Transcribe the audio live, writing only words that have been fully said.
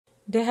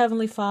Dear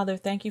Heavenly Father,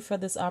 thank you for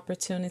this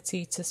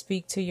opportunity to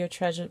speak to your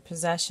treasured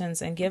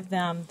possessions and give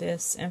them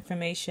this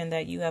information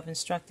that you have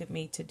instructed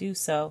me to do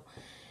so.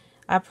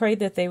 I pray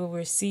that they will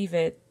receive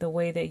it the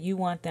way that you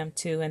want them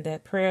to, and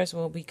that prayers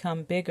will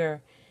become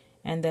bigger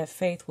and that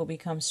faith will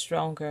become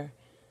stronger.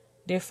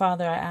 Dear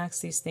Father, I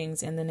ask these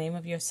things in the name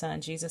of your Son,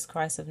 Jesus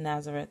Christ of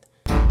Nazareth.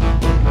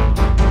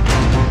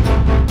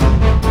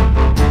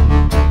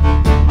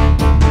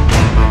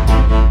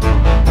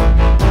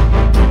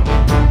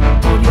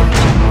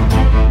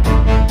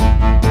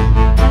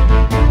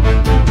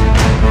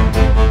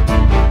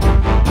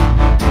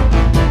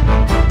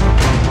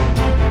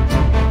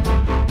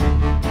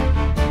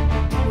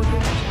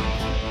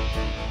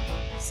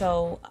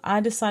 So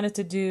I decided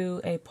to do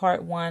a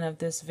part 1 of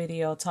this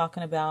video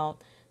talking about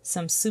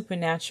some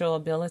supernatural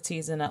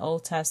abilities in the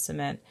Old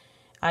Testament.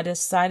 I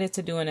decided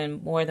to do it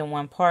in more than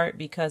one part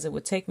because it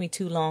would take me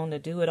too long to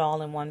do it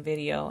all in one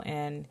video,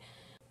 and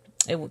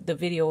the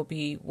video would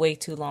be way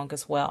too long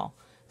as well.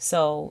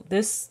 So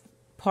this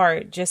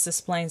part just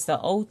explains the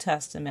Old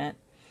Testament,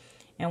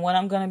 and what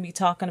I'm going to be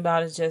talking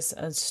about is just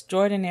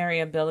extraordinary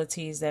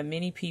abilities that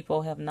many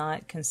people have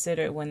not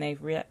considered when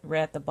they've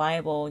read the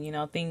Bible. You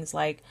know, things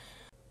like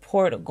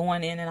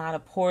going in and out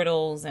of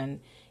portals, and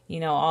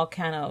all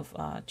kind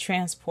of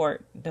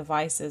transport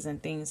devices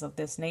and things of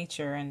this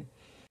nature, and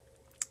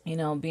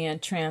being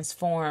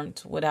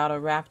transformed without a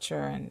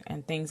rapture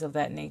and things of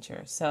that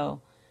nature.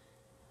 So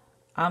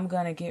I'm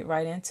going to get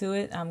right into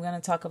it. I'm going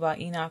to talk about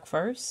Enoch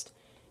first.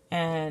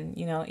 And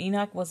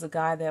Enoch was a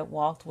guy that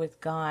walked with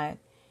God.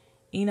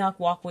 Enoch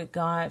walked with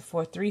God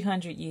for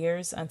 300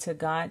 years until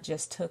God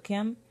just took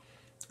him.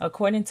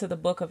 According to the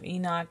book of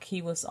Enoch,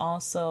 he was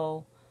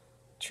also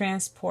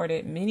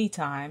transported many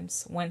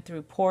times, went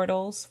through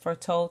portals,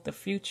 foretold the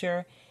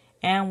future,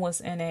 and was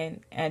in an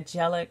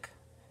angelic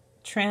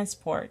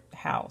transport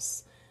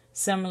house,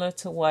 similar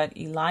to what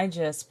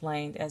Elijah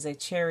explained as a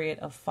chariot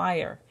of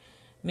fire.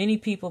 Many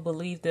people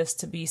believe this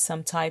to be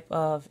some type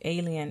of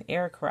alien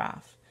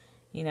aircraft,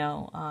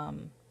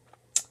 and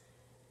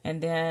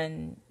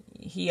then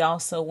he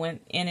also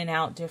went in and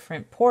out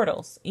different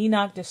portals.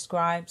 Enoch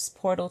describes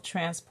portal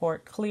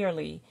transport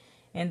clearly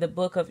in the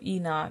book of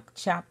Enoch,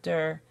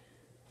 chapter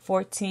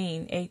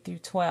 14, 8 through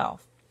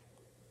 12.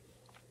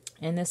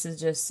 And this is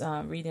just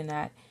reading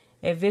that.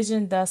 A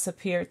vision thus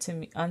appeared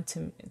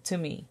to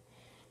me.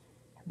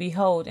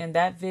 Behold, in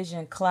that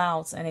vision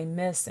clouds and a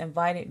mist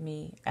invited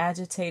me,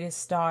 agitated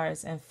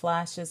stars and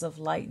flashes of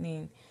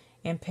lightning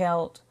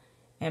impelled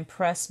and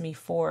pressed me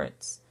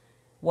forwards,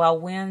 while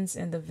winds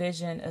in the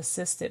vision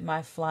assisted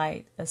my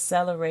flight,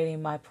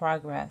 accelerating my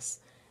progress.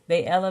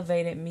 They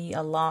elevated me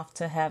aloft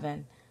to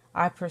heaven.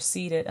 I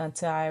proceeded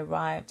until I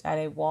arrived at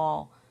a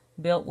wall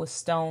built with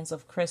stones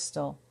of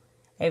crystal.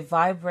 A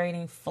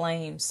vibrating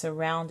flame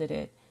surrounded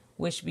it,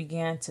 which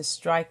began to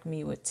strike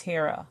me with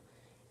terror.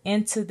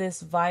 Into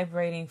this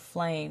vibrating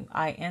flame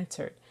I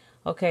entered.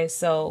 Okay,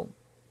 so,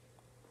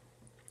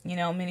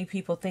 many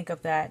people think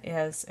of that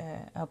as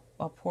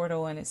a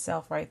portal in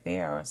itself right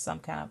there, or some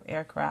kind of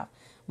aircraft.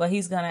 But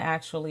he's going to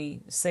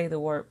actually say the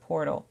word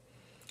portal.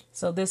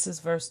 So this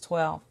is verse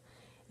 12.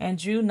 And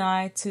drew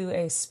nigh to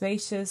a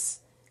spacious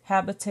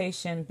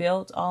habitation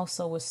built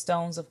also with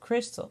stones of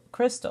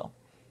crystal.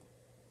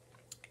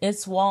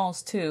 Its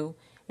walls, too,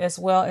 as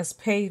well as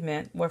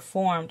pavement, were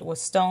formed with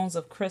stones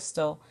of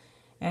crystal,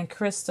 and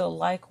crystal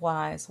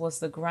likewise was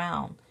the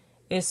ground.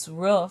 Its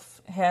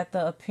roof had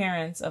the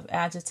appearance of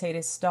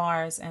agitated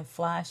stars and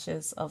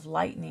flashes of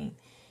lightning,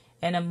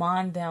 and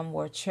among them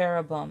were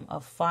cherubim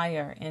of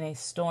fire in a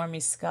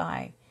stormy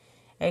sky.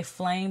 A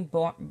flame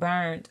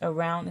burned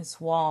around its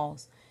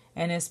walls,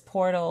 and its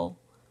portal,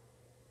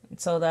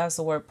 so that's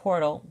the word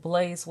portal,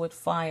 blazed with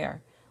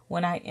fire.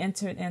 When I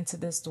entered into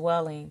this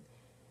dwelling,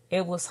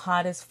 it was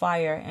hot as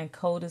fire and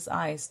cold as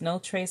ice. No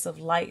trace of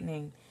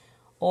lightning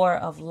or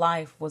of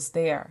life was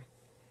there.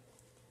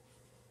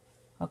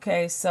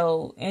 Okay,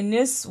 so in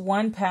this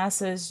one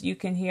passage, you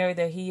can hear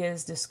that he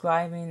is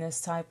describing this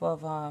type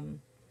of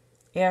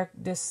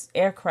this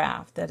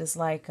aircraft that is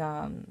like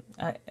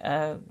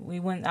I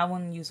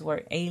wouldn't use the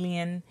word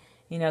alien,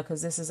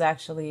 because this is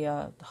actually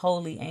a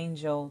holy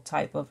angel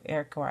type of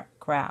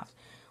aircraft.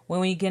 When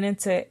we get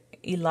into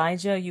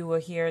Elijah, you will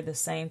hear the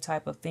same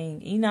type of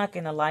thing. Enoch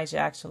and Elijah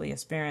actually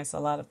experienced a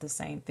lot of the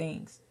same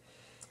things.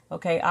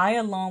 Okay, I,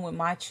 along with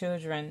my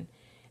children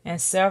and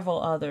several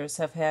others,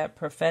 have had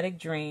prophetic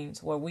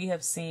dreams where we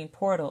have seen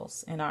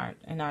portals in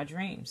our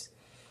dreams.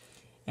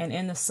 And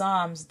in the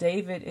Psalms,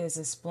 David is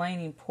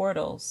explaining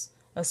portals,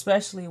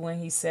 especially when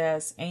he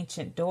says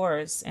ancient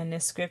doors in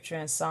this scripture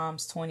in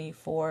Psalms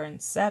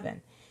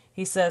 24:7.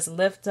 He says,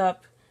 lift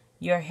up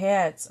your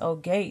heads, O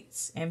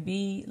gates, and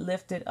be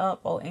lifted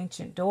up, O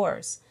ancient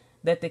doors,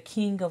 that the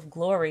King of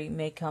glory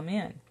may come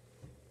in.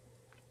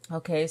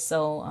 Okay,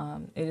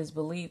 so it is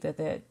believed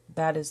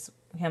that is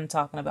him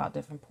talking about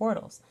different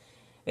portals.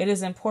 It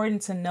is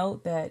important to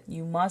note that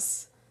you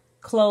must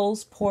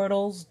close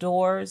portals,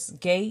 doors,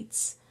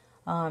 gates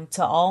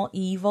to all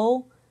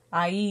evil,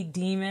 i.e.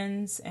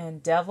 demons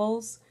and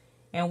devils.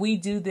 And we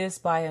do this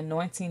by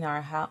anointing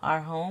our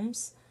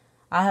homes.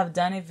 I have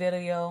done a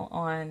video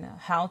on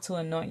how to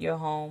anoint your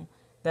home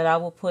that I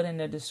will put in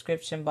the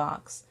description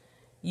box.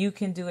 You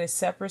can do a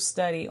separate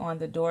study on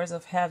the doors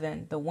of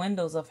heaven, the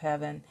windows of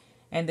heaven,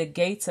 and the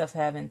gates of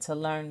heaven to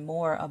learn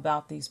more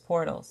about these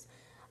portals.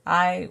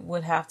 I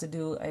would have to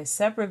do a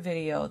separate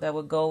video that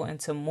would go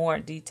into more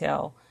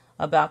detail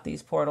about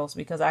these portals,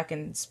 because I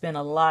can spend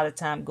a lot of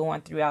time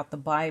going throughout the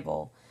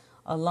Bible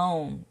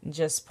alone,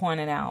 just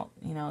pointing out,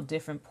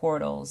 different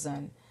portals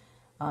and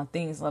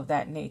things of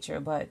that nature.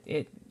 But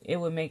it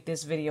would make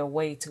this video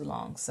way too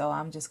long, so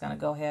I'm just going to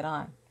go head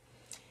on.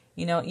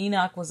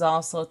 Enoch was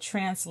also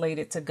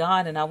translated to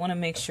God, and I want to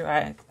make sure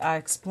I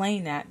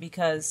explain that,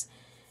 because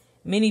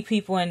many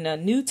people in the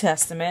New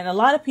Testament, a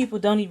lot of people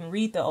don't even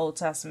read the Old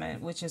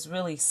Testament, which is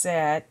really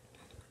sad.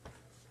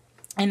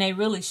 And they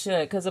really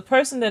should, because a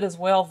person that is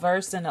well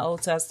versed in the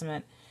Old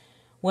Testament,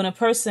 when a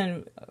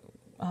person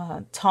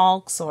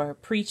talks or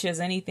preaches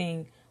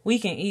anything, we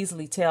can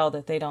easily tell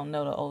that they don't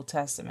know the Old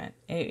Testament.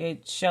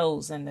 It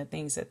shows in the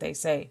things that they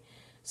say.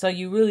 So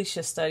you really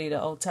should study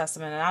the Old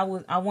Testament.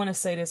 And I want to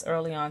say this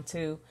early on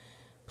too.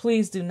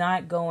 Please do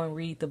not go and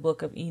read the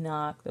book of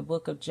Enoch, the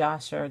book of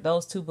Joshua.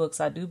 Those two books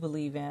I do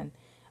believe in,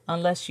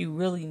 unless you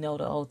really know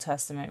the Old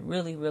Testament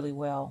really, really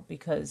well,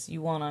 because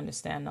you won't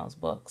understand those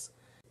books.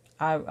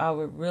 I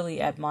would really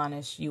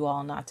admonish you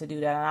all not to do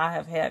that. And I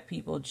have had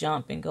people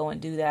jump and go and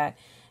do that.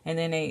 And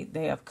then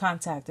they have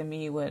contacted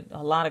me with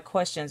a lot of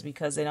questions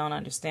because they don't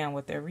understand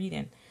what they're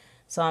reading.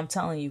 So I'm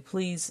telling you,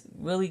 please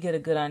really get a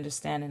good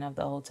understanding of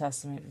the Old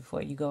Testament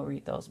before you go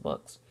read those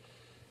books.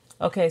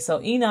 Okay, so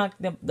Enoch,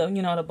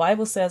 the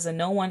Bible says that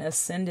no one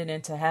ascended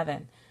into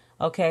heaven.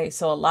 Okay,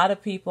 so a lot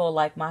of people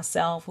like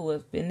myself who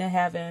have been to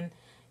heaven,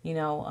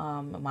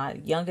 my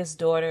youngest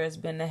daughter has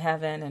been to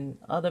heaven, and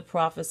other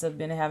prophets have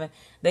been to heaven.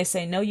 They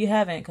say, no, you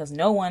haven't, because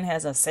no one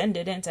has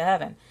ascended into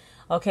heaven.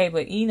 Okay,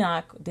 but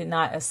Enoch did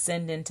not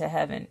ascend into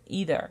heaven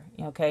either.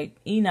 Okay,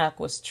 Enoch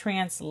was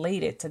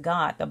translated to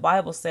God. The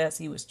Bible says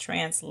he was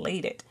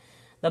translated.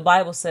 The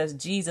Bible says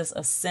Jesus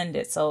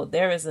ascended. So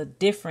there is a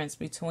difference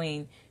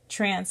between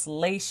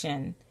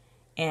translation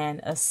and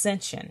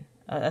ascension,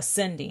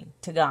 ascending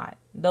to God.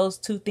 Those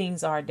two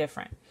things are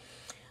different.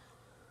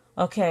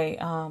 Okay,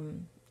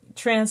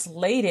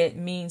 translated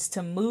means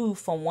to move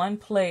from one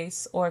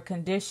place or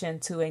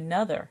condition to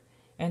another.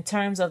 In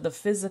terms of the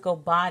physical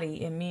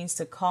body, it means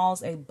to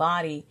cause a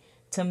body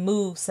to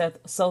move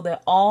so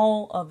that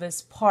all of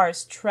its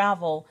parts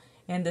travel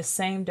in the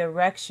same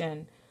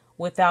direction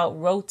without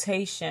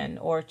rotation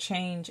or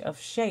change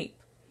of shape.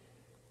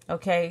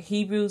 Okay,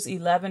 Hebrews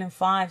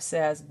 11:5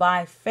 says,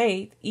 by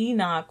faith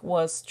Enoch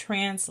was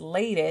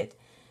translated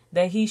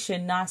that he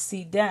should not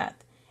see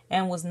death,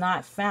 and was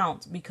not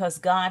found, because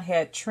God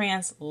had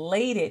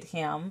translated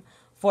him.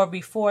 For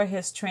before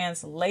his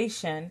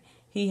translation,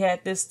 he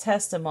had this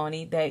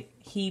testimony that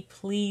he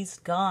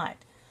pleased God.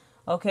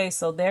 Okay,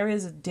 so there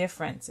is a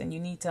difference, and you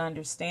need to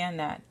understand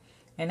that.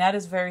 And that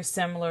is very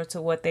similar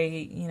to what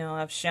they,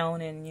 have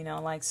shown in,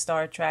 like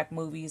Star Trek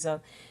movies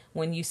of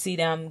when you see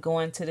them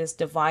going to this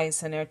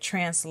device and they're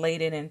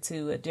translated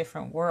into a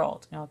different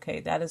world.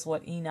 Okay, that is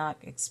what Enoch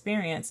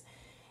experienced.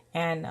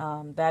 And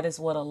that is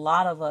what a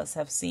lot of us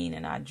have seen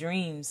in our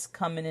dreams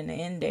coming in the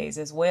end days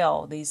as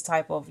well. These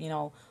type of,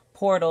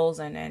 portals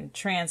and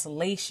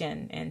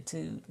translation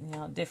into,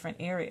 different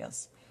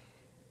areas.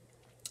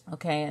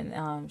 Okay,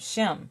 and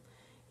Shem.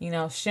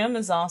 Shem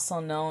is also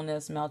known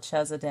as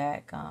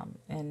Melchizedek,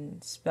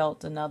 and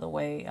spelt another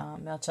way,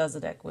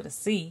 Melchizedek with a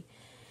C.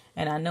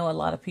 And I know a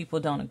lot of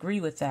people don't agree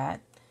with that.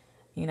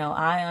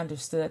 I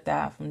understood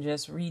that from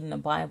just reading the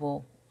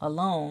Bible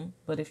alone,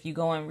 but if you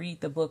go and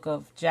read the book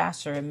of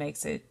Joshua, it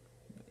makes it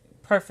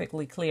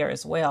perfectly clear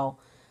as well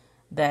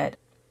that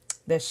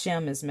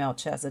Shem is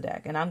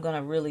Melchizedek. And I'm going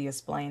to really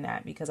explain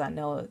that, because I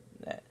know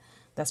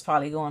that's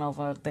probably going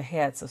over the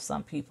heads of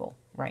some people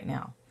right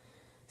now.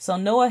 So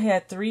Noah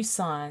had 3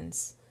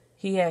 sons.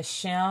 He had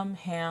Shem,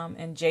 Ham,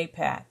 and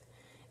Japheth.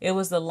 It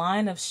was the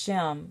line of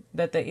Shem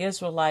that the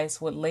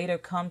Israelites would later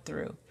come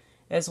through,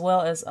 as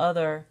well as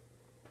other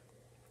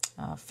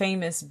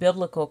famous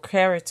biblical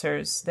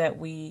characters that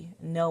we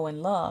know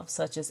and love,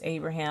 such as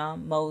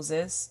Abraham,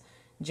 Moses,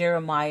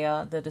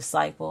 Jeremiah, the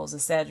disciples,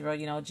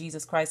 etc.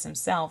 Jesus Christ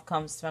himself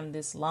comes from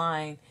this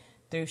line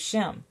through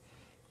Shem.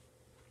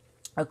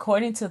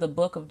 According to the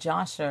book of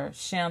Joshua,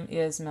 Shem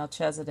is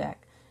Melchizedek.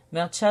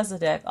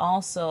 Melchizedek,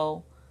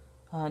 also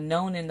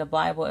known in the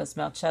Bible as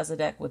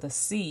Melchizedek with a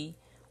C,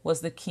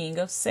 was the king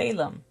of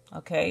Salem,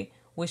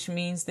 which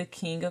means the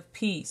king of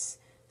peace.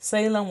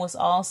 Salem was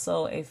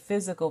also a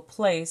physical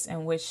place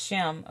in which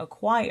Shem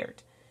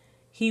acquired.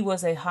 He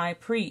was a high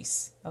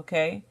priest,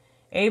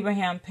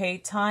 Abraham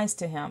paid tithes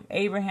to him.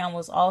 Abraham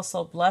was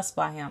also blessed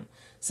by him.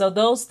 So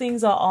those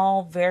things are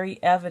all very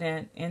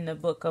evident in the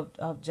book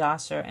of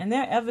Joshua. And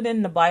they're evident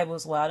in the Bible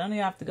as well. I don't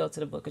even have to go to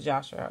the book of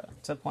Joshua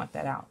to point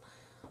that out.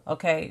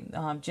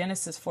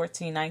 Genesis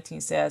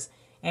 14:19 says,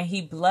 and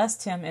he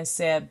blessed him and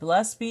said,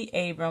 blessed be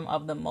Abram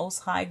of the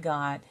Most High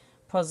God,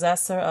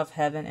 possessor of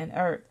heaven and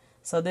earth.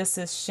 So this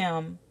is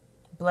Shem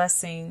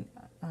blessing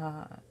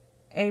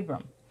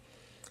Abram.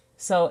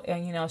 So,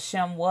 and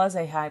Shem was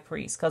a high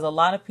priest, because a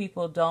lot of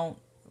people don't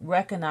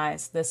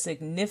recognize the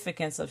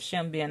significance of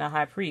Shem being a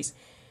high priest.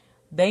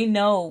 They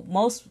know,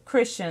 most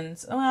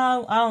Christians,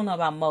 well, I don't know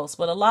about most,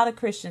 but a lot of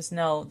Christians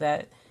know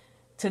that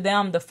to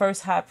them the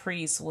first high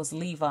priest was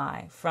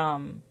Levi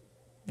from,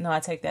 no, I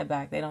take that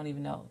back. They don't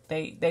even know.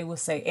 They will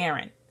say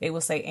Aaron. They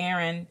will say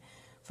Aaron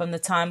from the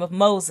time of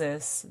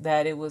Moses,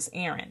 that it was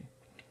Aaron.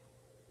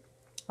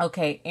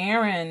 Okay,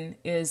 Aaron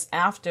is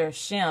after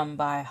Shem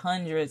by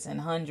hundreds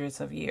and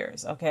hundreds of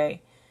years,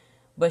 okay?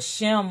 But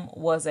Shem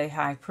was a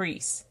high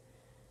priest.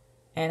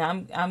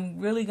 And I'm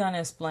really going to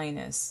explain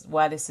this,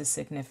 why this is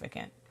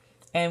significant.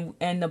 And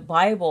the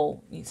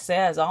Bible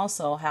says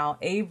also how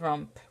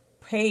Abram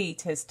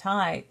paid his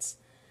tithes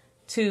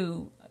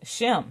to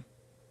Shem.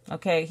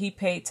 Okay, he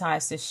paid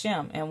tithes to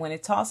Shem. And when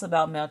it talks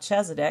about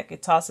Melchizedek,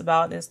 it talks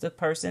about as the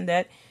person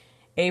that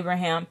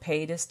Abraham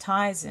paid his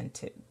tithes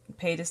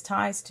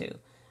to.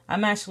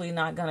 I'm actually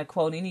not going to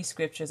quote any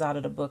scriptures out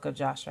of the book of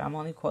Joshua. I'm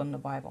only quoting the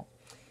Bible.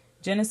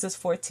 Genesis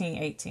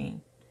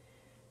 14:18.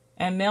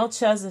 And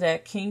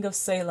Melchizedek, king of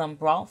Salem,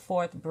 brought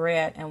forth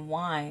bread and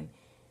wine,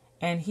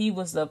 and he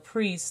was the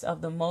priest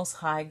of the Most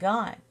High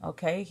God.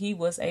 Okay, he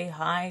was a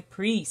high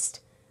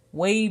priest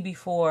way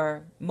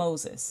before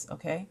Moses.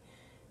 Okay,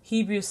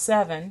 Hebrews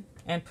 7,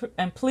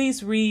 and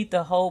please read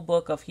the whole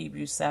book of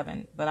Hebrews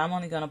 7, but I'm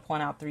only going to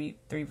point out three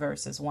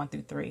verses, 1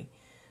 through 3.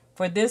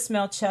 For this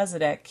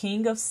Melchizedek,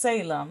 king of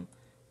Salem,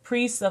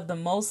 priest of the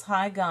Most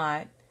High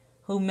God,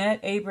 who met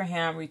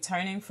Abraham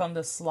returning from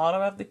the slaughter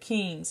of the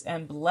kings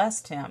and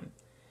blessed him,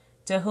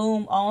 to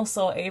whom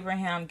also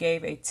Abraham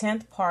gave a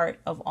tenth part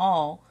of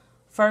all,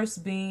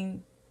 first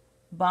being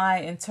by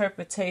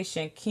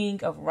interpretation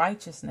king of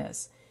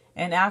righteousness,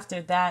 and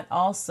after that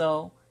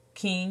also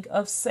king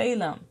of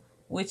Salem,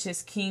 which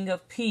is king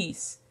of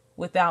peace,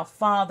 without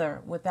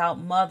father, without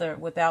mother,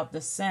 without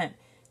descent,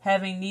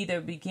 having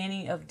neither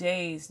beginning of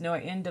days nor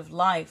end of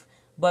life,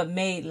 but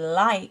made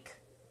like,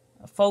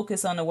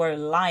 focus on the word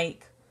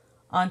like,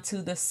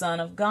 unto the Son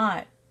of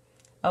God,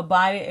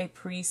 abided a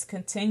priest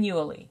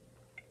continually.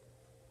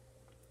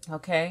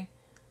 Okay,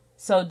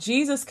 so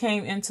Jesus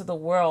came into the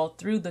world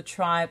through the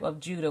tribe of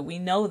Judah. We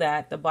know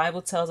that. The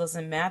Bible tells us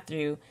in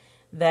Matthew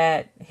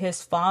that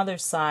his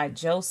father's side,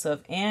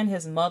 Joseph, and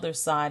his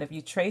mother's side, if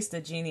you trace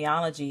the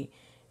genealogy,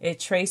 it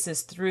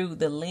traces through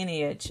the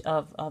lineage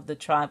of the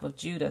tribe of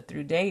Judah,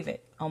 through David,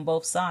 on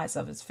both sides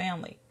of his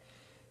family.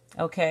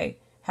 Okay.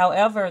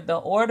 However, the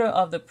order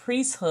of the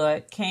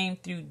priesthood came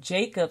through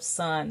Jacob's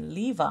son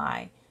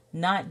Levi,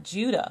 not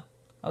Judah.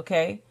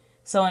 Okay.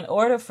 So in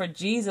order for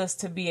Jesus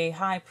to be a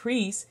high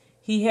priest,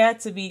 he had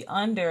to be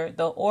under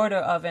the order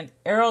of an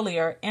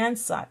earlier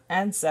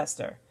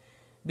ancestor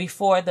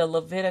before the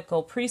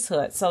Levitical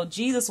priesthood. So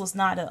Jesus was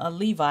not a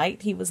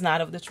Levite. He was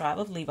not of the tribe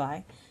of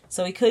Levi.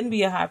 So he couldn't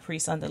be a high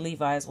priest under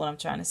Levi, is what I'm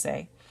trying to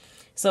say.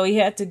 So he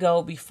had to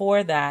go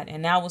before that,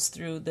 and that was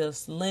through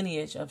this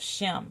lineage of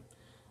Shem.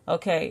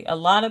 Okay, a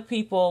lot of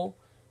people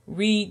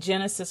read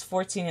Genesis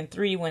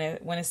 14:3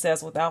 when it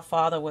says without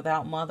father,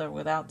 without mother,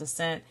 without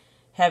descent,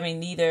 having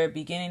neither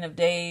beginning of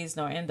days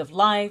nor end of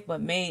life, but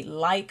made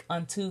like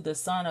unto the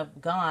Son of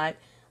God,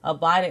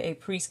 abided a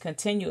priest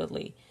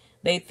continually.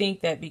 They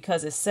think that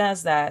because it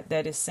says that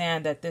it's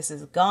saying that this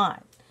is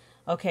God.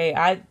 Okay,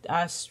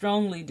 I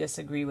strongly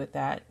disagree with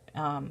that,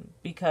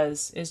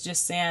 because it's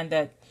just saying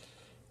that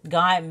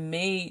God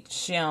made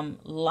Shem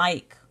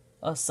like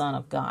a son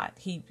of God.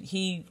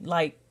 He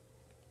like,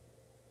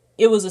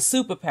 it was a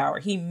superpower.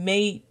 He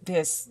made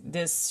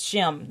this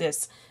Shem,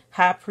 this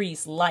high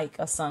priest, like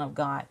a son of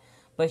God,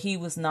 but he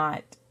was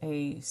not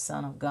a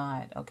son of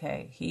God.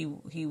 Okay, he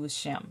was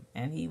Shem,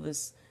 and he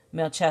was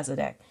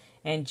Melchizedek,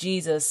 and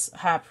Jesus'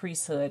 high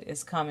priesthood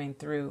is coming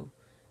through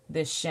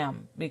this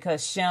Shem,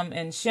 because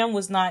Shem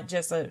was not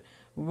just a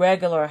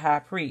regular high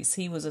priest.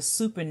 He was a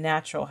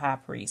supernatural high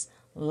priest,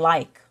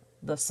 like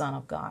the Son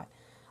of God.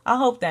 I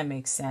hope that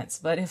makes sense,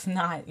 but if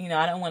not,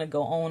 I don't want to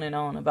go on and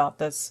on about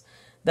this,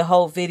 the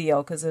whole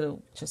video, because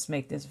it'll just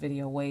make this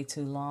video way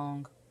too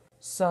long.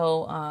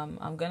 So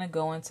I'm going to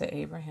go into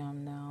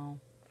Abraham now.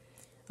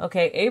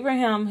 Okay,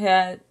 Abraham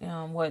had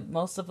what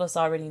most of us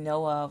already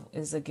know of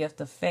is a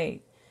gift of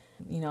faith.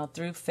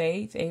 Through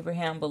faith,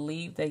 Abraham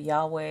believed that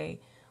Yahweh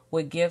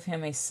would give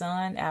him a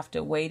son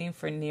after waiting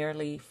for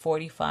nearly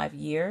 45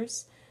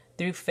 years.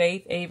 Through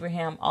faith,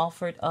 Abraham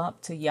offered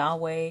up to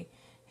Yahweh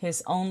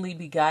his only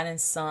begotten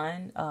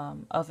son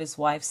of his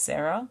wife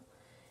Sarah.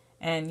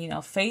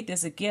 And faith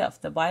is a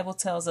gift. The Bible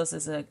tells us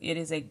it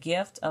is a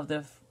gift of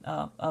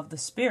the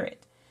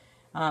Spirit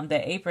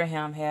that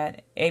Abraham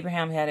had.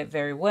 Abraham had it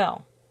very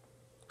well.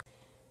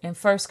 In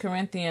 1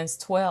 Corinthians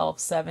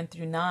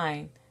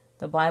 12:7-9,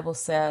 the Bible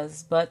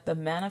says, "But the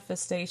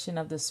manifestation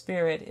of the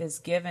Spirit is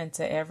given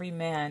to every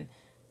man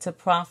to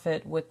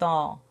profit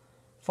withal.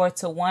 For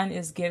to one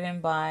is given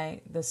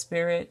by the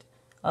Spirit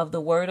of the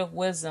word of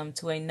wisdom,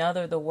 to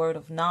another the word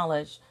of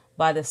knowledge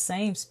by the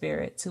same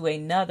Spirit, to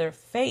another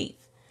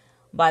faith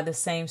by the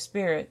same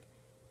Spirit,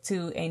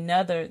 to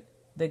another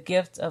the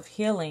gift of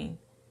healing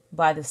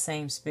by the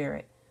same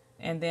Spirit.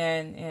 And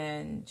then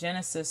in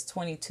Genesis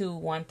 22,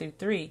 1 through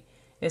 3,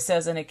 it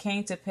says, And it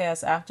came to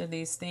pass after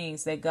these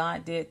things that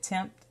God did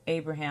tempt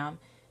Abraham,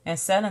 and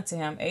said unto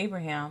him,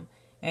 Abraham,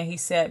 and he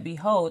said,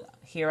 Behold,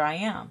 here I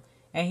am.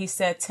 And he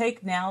said,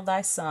 Take now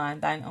thy son,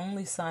 thine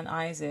only son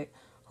Isaac,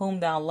 whom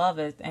thou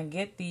lovest, and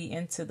get thee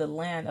into the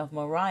land of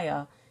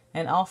Moriah,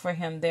 and offer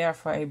him there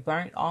for a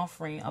burnt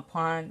offering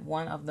upon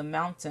one of the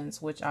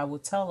mountains which I will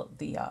tell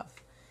thee of.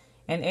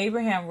 And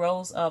Abraham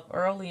rose up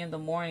early in the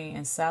morning,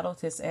 and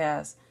saddled his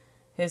ass,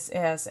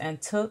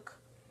 and took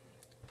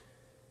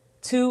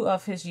 2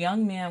 of his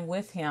young men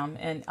with him,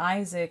 and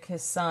Isaac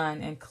his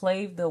son, and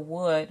clave the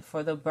wood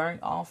for the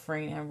burnt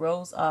offering, and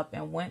rose up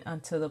and went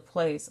unto the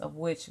place of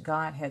which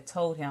God had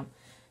told him.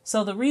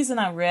 So the reason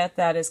I read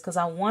that is because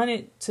I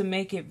wanted to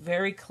make it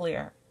very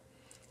clear.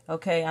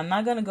 Okay, I'm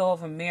not going to go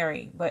over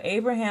Mary, but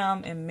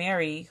Abraham and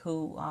Mary,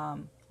 who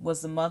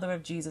was the mother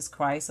of Jesus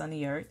Christ on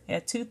the earth,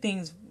 had 2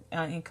 things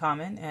in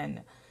common,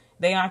 and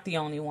they aren't the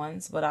only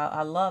ones, but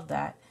I love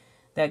that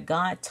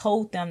God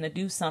told them to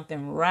do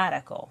something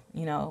radical,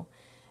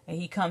 and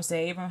he comes to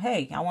Abraham,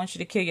 hey, I want you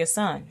to kill your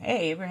son.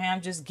 Hey,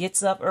 Abraham just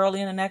gets up early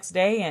in the next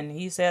day, and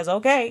he says,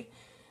 okay,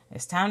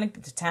 it's time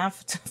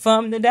for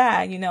him to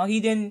die. He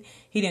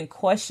didn't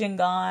question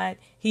God.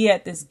 He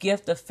had this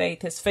gift of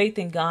faith. His faith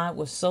in God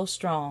was so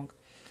strong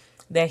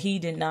that he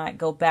did not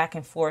go back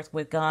and forth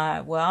with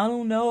God. Well, I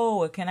don't know.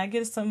 Or can I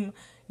get some,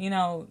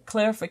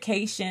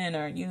 clarification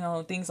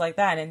or, things like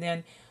that. And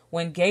then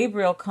when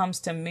Gabriel comes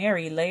to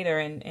Mary later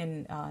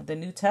in the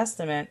New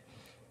Testament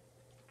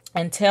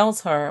and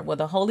tells her, well,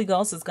 the Holy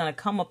Ghost is going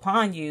to come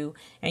upon you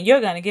and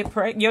you're going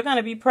to you're going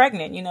to be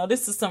pregnant.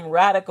 This is some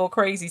radical,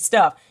 crazy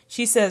stuff.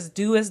 She says,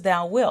 do as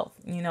thou wilt,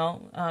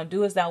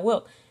 do as thou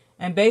wilt.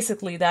 And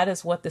basically that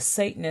is what the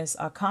Satanists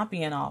are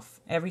copying off.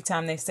 Every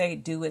time they say,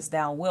 do as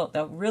thou wilt,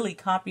 they're really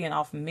copying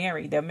off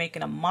Mary. They're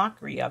making a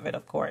mockery of it,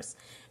 of course,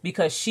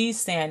 because she's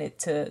saying it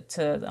to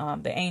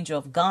the angel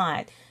of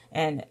God,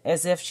 and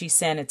as if she's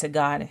saying it to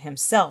God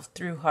himself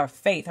through her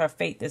faith. Her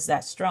faith is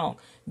that strong.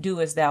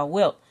 Do as thou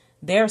wilt.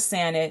 They're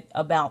saying it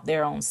about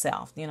their own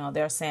self.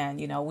 They're saying,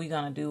 we're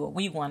going to do what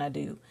we want to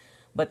do.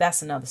 But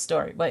that's another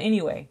story. But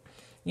anyway,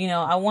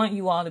 I want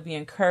you all to be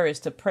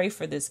encouraged to pray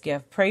for this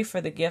gift. Pray for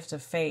the gift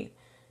of faith,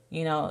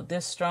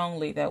 this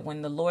strongly, that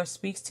when the Lord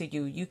speaks to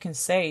you, you can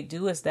say,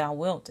 do as thou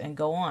wilt, and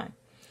go on.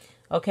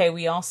 Okay,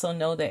 we also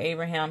know that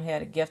Abraham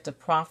had a gift of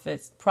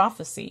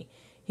prophecy.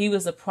 He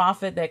was a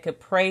prophet that could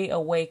pray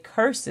away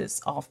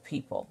curses off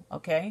people.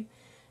 Okay.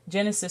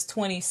 Genesis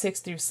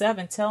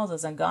 26-7 tells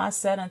us, And God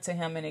said unto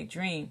him in a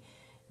dream,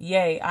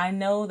 Yea, I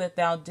know that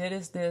thou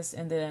didst this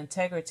in the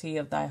integrity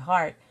of thy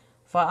heart,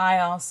 for I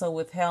also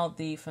withheld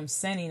thee from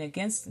sinning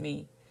against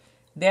me.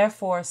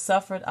 Therefore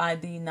suffered I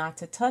thee not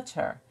to touch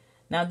her.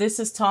 Now this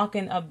is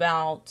talking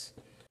about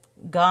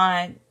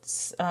God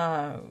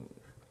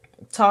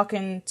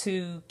talking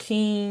to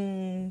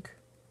King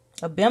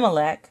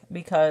Abimelech,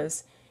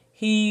 because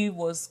he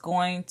was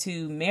going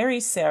to marry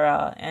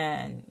Sarah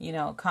and,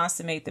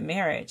 consummate the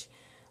marriage,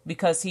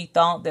 because he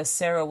thought that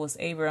Sarah was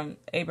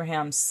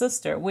Abraham's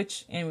sister,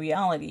 which in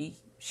reality,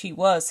 she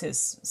was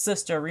his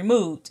sister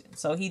removed.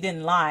 So he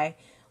didn't lie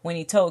when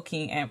he told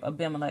King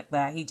Abimelech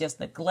that. He just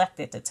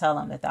neglected to tell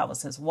him that that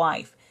was his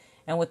wife.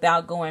 And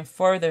without going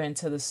further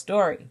into the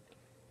story,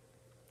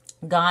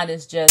 God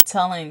is just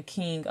telling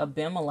King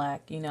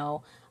Abimelech,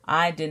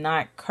 I did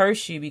not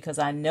curse you because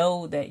I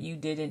know that you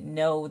didn't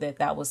know that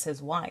that was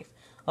his wife.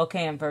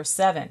 Okay, in verse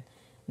 7.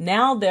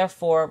 Now,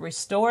 therefore,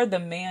 restore the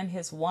man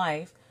his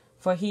wife,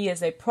 for he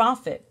is a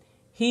prophet.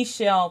 He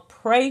shall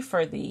pray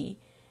for thee,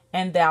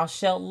 and thou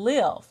shalt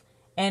live.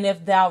 And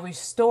if thou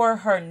restore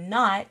her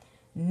not,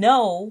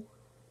 know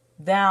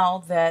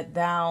thou that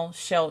thou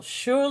shalt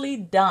surely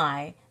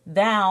die,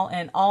 thou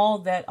and all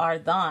that are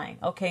thine.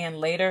 Okay, and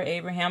later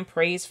Abraham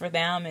prays for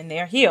them and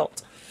they're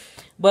healed.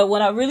 But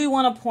what I really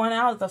want to point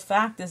out, the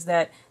fact is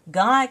that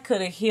God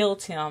could have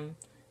healed him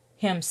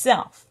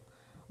himself.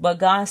 But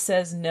God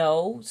says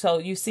no. So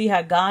you see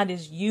how God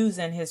is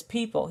using his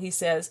people. He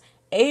says,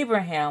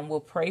 Abraham will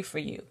pray for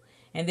you.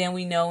 And then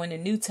we know in the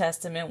New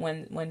Testament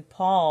when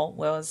Paul,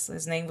 well,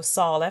 his name was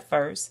Saul at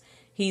first,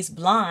 he's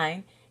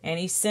blind and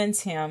he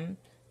sends him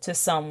to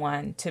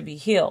someone to be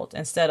healed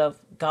instead of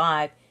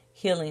God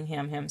healing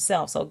him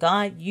himself. So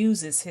God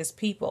uses his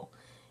people,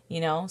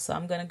 so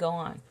I'm going to go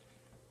on.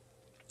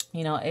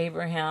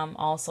 Abraham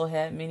also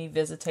had many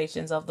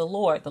visitations of the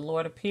Lord. The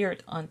Lord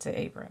appeared unto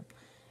Abram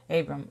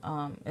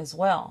as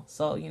well.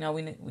 So,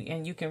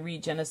 and you can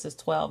read Genesis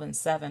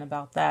 12:7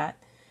 about that.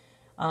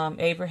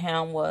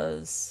 Abraham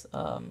was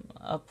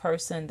a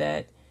person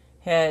that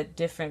had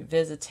different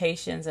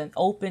visitations and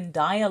open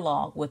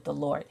dialogue with the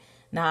Lord.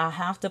 Now, I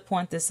have to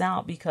point this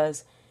out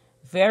because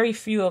very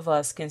few of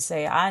us can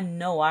say, I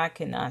know I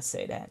cannot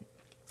say that.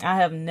 I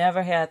have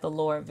never had the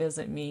Lord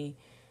visit me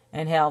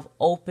and have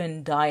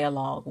open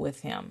dialogue with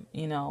him.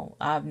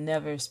 I've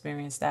never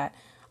experienced that.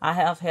 I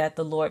have had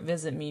the Lord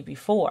visit me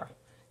before,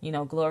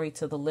 glory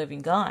to the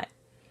living God.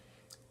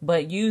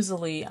 But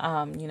usually,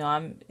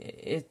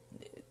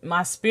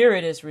 my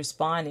spirit is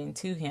responding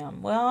to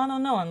him. Well, I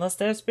don't know, unless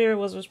their spirit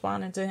was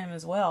responding to him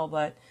as well.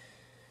 But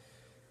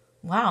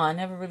wow, I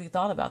never really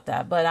thought about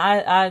that. But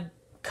I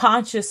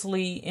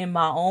consciously in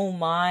my own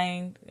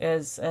mind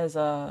as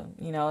a,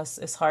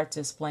 it's hard to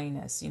explain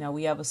this.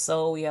 We have a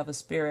soul, we have a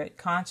spirit.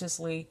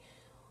 Consciously,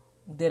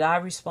 did I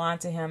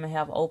respond to him and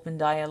have open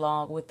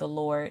dialogue with the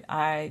Lord?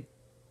 I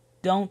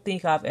don't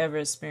think I've ever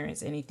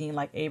experienced anything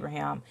like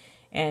Abraham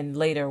and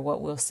later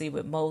what we'll see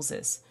with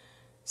Moses.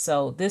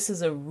 So this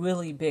is a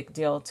really big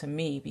deal to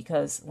me,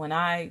 because when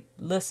I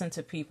listen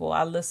to people,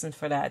 I listen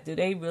for that. Do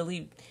they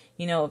really,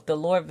 if the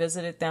Lord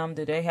visited them,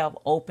 do they have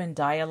open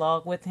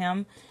dialogue with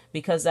him?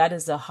 Because that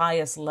is the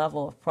highest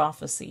level of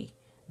prophecy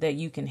that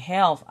you can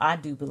have, I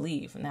do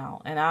believe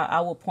now. And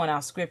I will point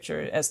out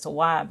scripture as to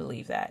why I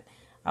believe that.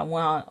 I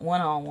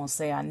won't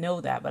say I know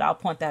that, but I'll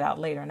point that out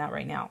later, not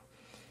right now.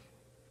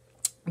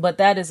 But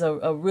that is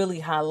a really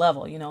high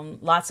level.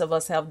 Lots of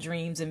us have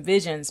dreams and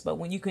visions, but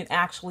when you can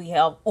actually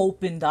have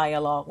open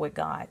dialogue with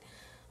God.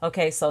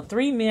 Okay, so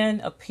 3 men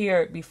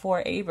appeared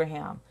before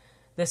Abraham.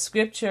 The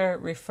scripture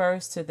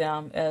refers to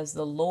them as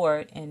the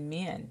Lord and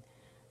men.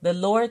 The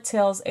Lord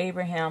tells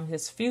Abraham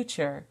his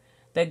future,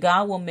 that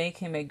God will make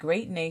him a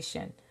great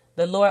nation.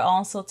 The Lord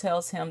also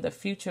tells him the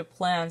future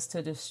plans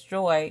to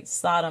destroy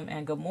Sodom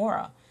and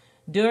Gomorrah.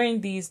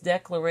 During these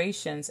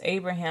declarations,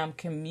 Abraham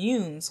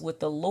communes with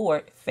the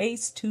Lord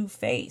face to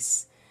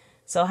face.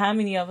 So how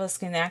many of us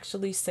can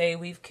actually say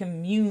we've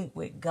communed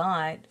with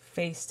God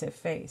face to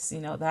face?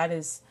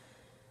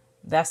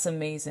 That's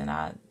amazing.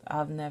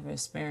 I've never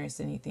experienced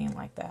anything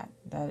like that.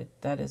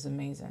 That is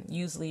amazing.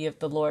 Usually if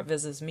the Lord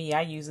visits me,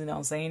 I usually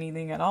don't say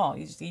anything at all.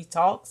 He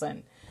talks,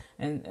 and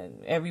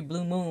every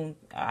blue moon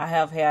I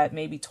have had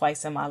maybe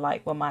twice in my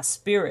life where my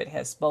spirit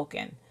has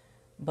spoken,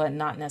 but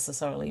not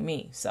necessarily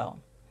me. So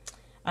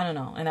I don't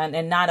know.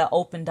 And not an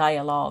open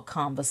dialogue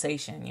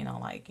conversation,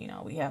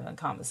 we have a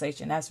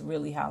conversation. That's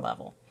really high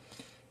level.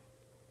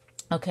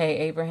 Okay,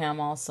 Abraham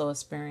also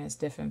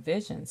experienced different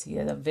visions. He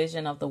had a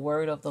vision of the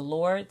word of the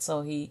Lord.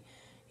 So he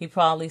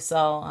probably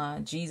saw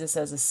Jesus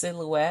as a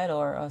silhouette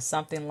or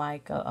something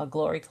like a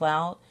glory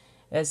cloud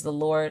as the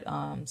Lord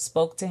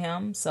spoke to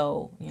him.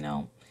 So,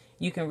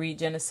 you can read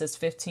Genesis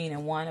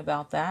 15:1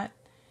 about that.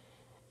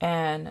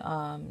 And,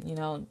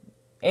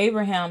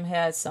 Abraham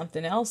had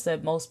something else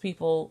that most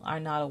people are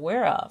not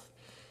aware of.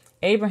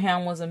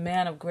 Abraham was a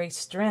man of great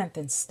strength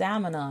and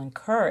stamina and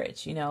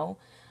courage,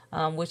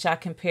 which I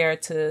compare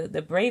to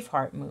the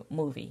Braveheart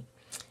movie.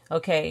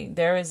 Okay,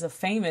 there is a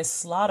famous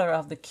slaughter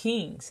of the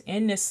kings.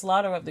 In this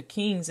slaughter of the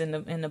kings in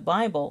the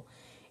Bible,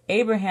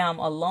 Abraham,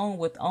 along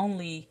with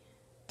only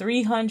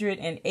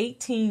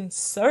 318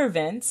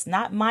 servants,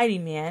 not mighty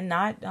men,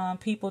 not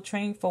people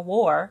trained for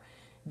war,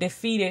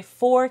 defeated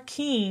 4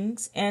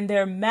 kings and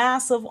their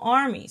massive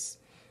armies.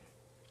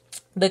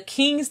 The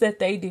kings that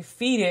they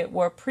defeated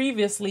were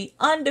previously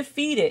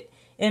undefeated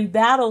in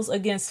battles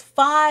against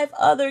 5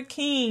 other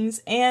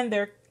kings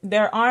and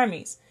their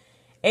armies.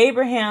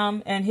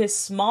 Abraham and his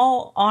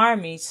small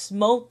army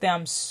smote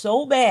them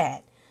so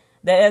bad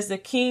that as the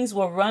kings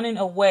were running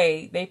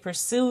away, they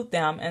pursued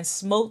them and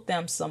smote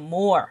them some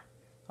more.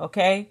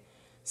 Okay?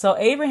 So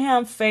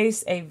Abraham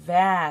faced a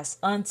vast,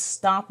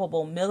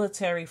 unstoppable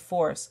military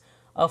force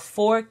of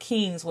 4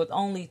 kings with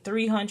only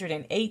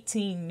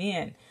 318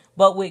 men.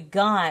 But with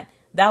God,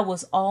 that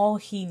was all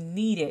he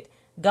needed.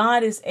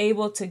 God is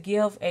able to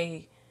give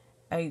a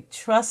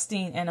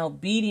trusting and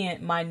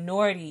obedient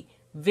minority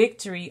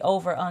victory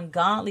over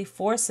ungodly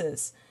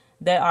forces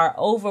that are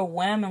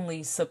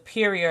overwhelmingly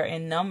superior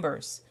in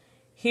numbers.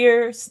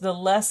 Here's the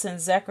lesson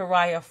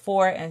Zechariah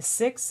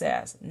 4:6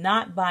 says,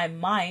 "Not by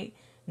might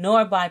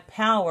nor by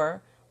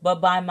power,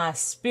 but by my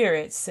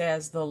spirit,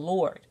 says the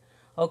Lord."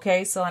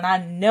 Okay, so, and I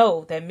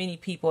know that many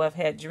people have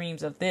had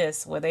dreams of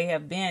this, where they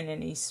have been in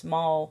these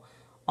small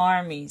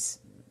armies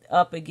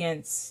up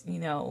against,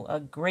 a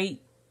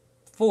great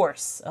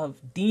force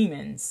of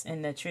demons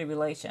in the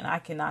tribulation. I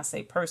cannot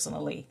say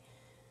personally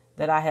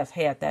that I have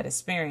had that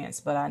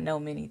experience, but I know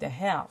many that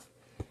have.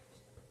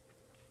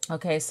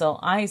 Okay, so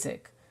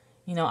Isaac.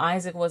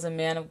 Isaac was a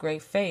man of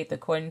great faith.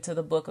 According to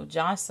the book of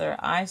Joshua,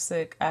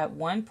 Isaac at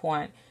one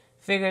point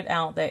figured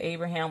out that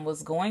Abraham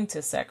was going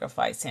to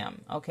sacrifice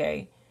him.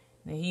 Okay,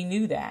 he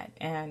knew that,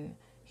 and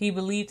he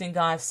believed in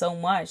God so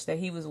much that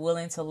he was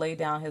willing to lay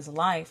down his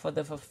life for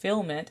the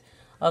fulfillment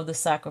of the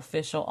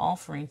sacrificial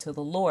offering to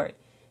the Lord.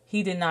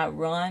 He did not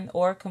run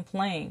or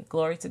complain.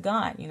 Glory to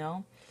God,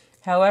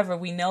 However,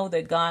 we know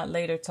that God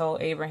later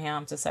told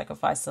Abraham to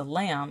sacrifice a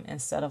lamb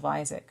instead of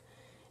Isaac.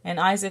 And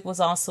Isaac was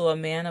also a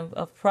man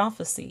of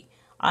prophecy.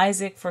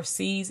 Isaac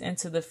foresees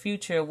into the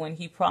future when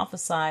he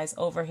prophesies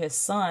over his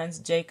sons,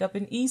 Jacob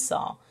and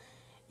Esau.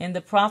 In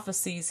the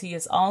prophecies, he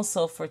is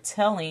also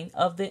foretelling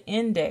of the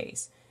end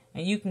days.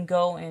 And you can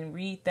go and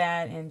read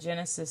that in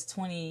Genesis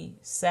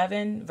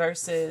 27,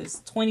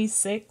 verses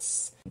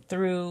 26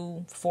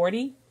 through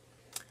 40.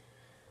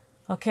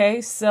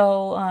 Okay,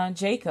 so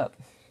Jacob,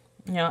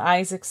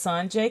 Isaac's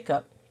son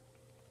Jacob.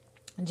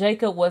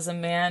 Jacob was a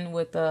man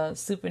with a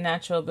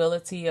supernatural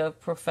ability of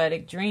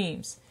prophetic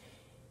dreams.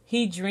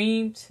 He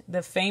dreamed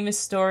the famous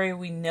story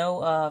we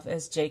know of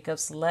as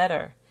Jacob's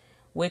ladder,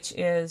 which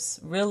is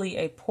really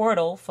a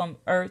portal from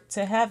earth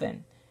to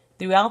heaven.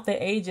 Throughout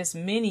the ages,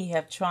 many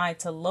have tried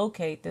to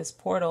locate this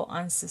portal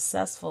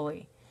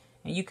unsuccessfully.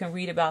 And you can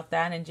read about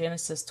that in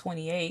Genesis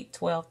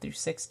 28:12 through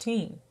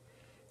 16.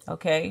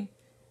 Okay,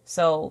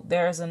 so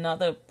there's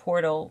another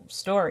portal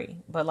story.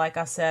 But like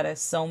I said, there's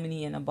so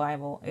many in the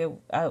Bible.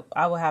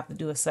 I will have to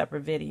do a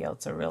separate video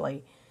to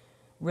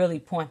really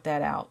point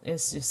that out.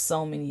 It's just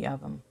so many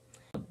of them.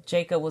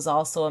 Jacob was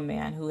also a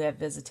man who had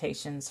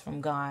visitations from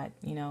God,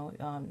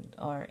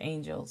 or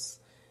angels,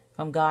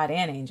 from God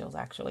and angels,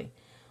 actually.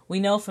 We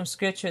know from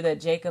scripture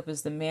that Jacob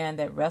is the man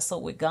that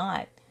wrestled with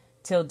God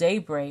till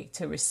daybreak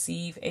to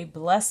receive a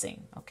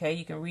blessing. Okay,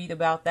 you can read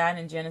about that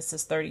in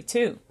Genesis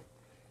 32.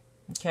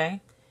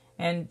 Okay,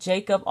 and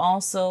Jacob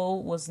also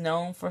was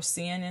known for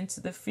seeing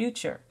into the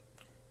future.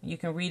 You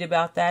can read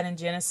about that in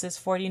Genesis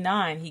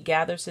 49. He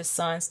gathers his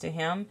sons to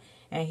him,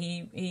 and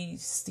he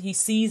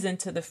sees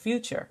into the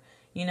future.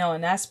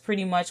 And that's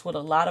pretty much what a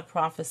lot of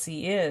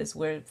prophecy is.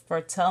 We're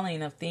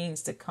foretelling of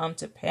things to come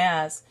to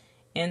pass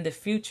in the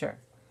future.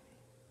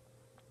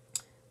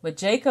 But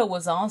Jacob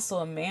was also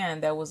a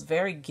man that was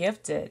very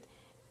gifted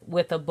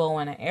with a bow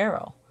and an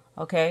arrow.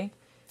 Okay.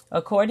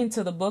 According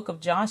to the book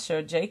of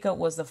Joshua, Jacob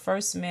was the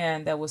first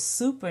man that was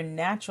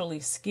supernaturally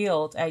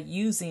skilled at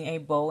using a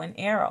bow and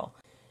arrow.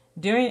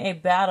 During a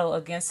battle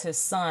against his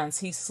sons,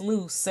 he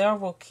slew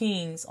several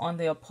kings on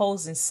the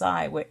opposing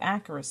side with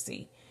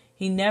accuracy.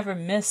 He never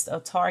missed a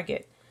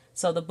target.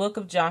 So the book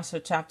of Joshua,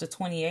 chapter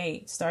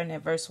 28, starting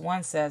at verse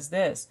 1, says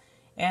this: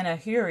 And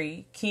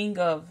Ahuri, king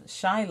of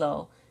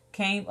Shiloh,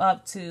 came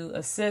up to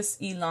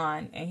assist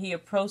Elon, and he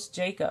approached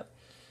Jacob.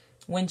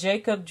 When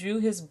Jacob drew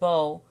his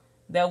bow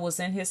that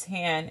was in his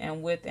hand,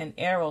 and with an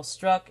arrow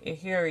struck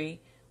Ahuri,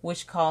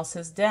 which caused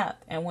his death.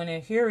 And when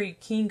Ahuri,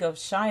 king of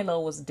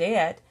Shiloh, was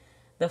dead,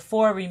 the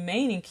 4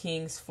 remaining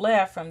kings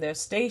fled from their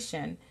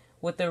station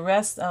with the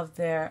rest of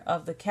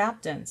the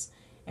captains.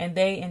 And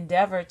they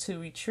endeavored to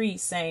retreat,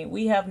 saying,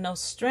 We have no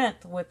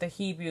strength with the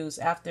Hebrews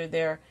after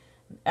their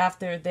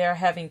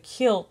having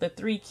killed the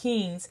 3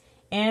 kings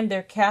and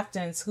their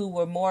captains who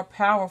were more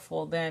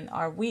powerful than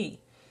are we.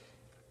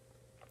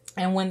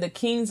 And when the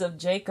kings of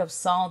Jacob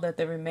saw that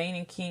the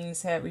remaining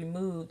kings had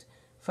removed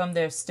from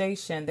their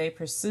station, they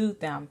pursued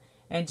them.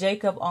 And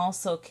Jacob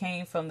also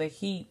came from the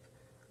heap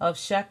of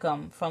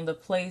Shechem, from the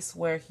place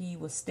where he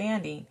was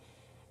standing.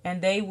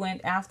 And they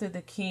went after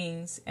the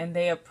kings, and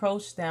they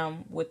approached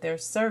them with their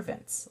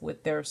servants.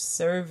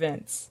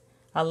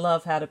 I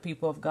love how the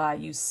people of God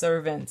use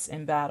servants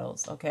in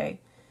battles, okay?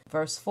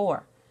 Verse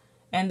 4.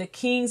 And the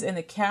kings and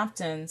the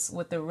captains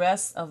with the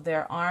rest of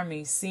their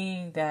army,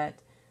 seeing that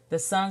the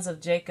sons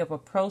of Jacob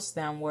approached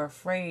them, were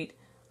afraid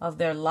of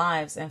their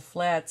lives and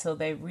fled till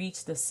they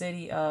reached the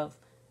city of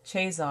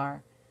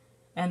Chazar.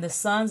 And the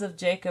sons of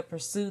Jacob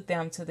pursued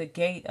them to the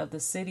gate of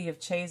the city of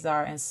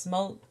Chazar, and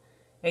smote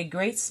a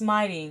great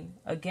smiting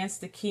against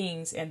the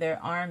kings and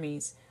their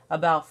armies,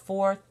 about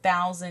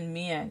 4,000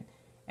 men.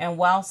 And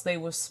whilst they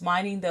were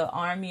smiting the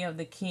army of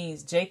the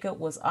kings, Jacob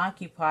was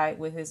occupied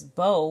with his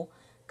bow,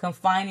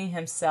 confining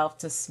himself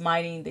to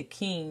smiting the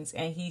kings,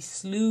 and he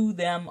slew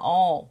them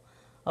all.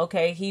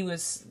 Okay, he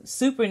was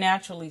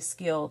supernaturally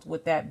skilled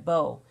with that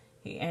bow.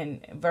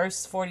 And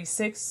verse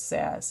 46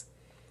 says,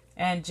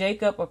 And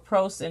Jacob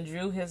approached and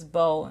drew his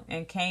bow,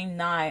 and came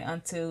nigh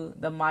unto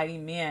the mighty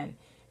men,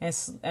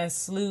 and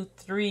slew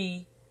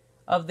 3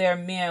 of their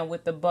men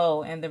with the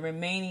bow, and the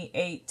remaining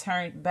 8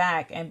 turned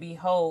back, and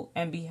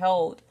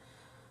behold,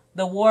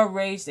 the war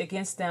raged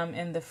against them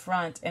in the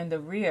front and the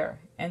rear,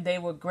 and they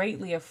were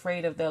greatly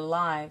afraid of their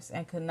lives,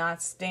 and could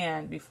not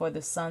stand before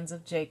the sons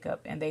of Jacob,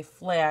 and they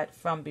fled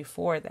from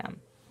before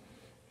them.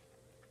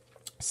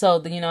 So,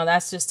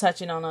 that's just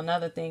touching on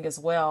another thing as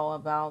well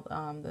about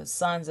the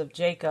sons of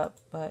Jacob,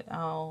 but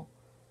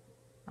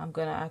I'm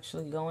going to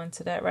actually go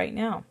into that right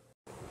now.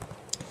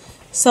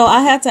 So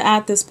I had to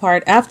add this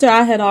part. After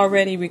I had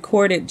already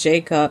recorded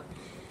Jacob,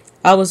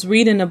 I was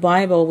reading the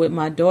Bible with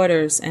my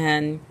daughters,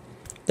 and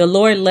the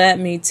Lord led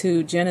me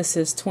to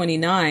Genesis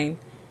 29,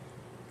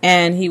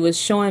 and he was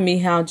showing me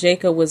how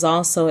Jacob was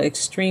also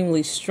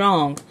extremely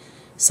strong.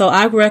 So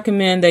I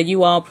recommend that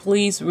you all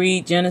please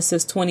read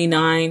Genesis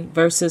 29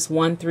 verses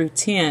 1 through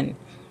 10.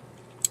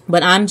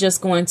 But I'm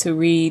just going to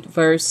read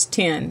verse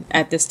 10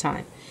 at this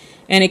time.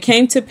 And it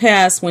came to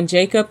pass when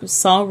Jacob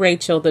saw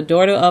Rachel, the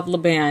daughter of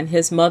Laban,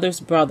 his mother's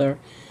brother,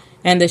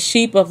 and the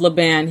sheep of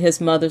Laban, his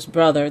mother's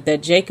brother,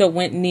 that Jacob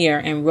went near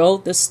and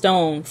rolled the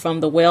stone from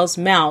the well's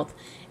mouth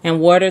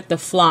and watered the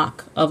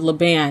flock of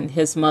Laban,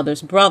 his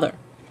mother's brother.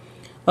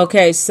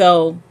 Okay,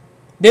 so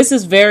this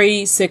is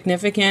very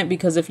significant,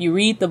 because if you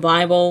read the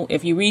Bible,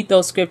 if you read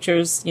those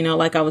scriptures,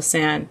 like I was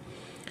saying,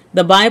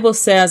 the Bible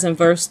says in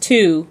verse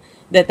 2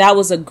 that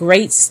was a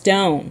great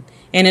stone.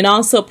 And it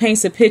also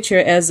paints a picture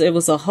as it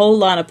was a whole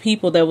lot of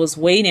people that was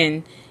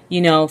waiting,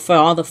 for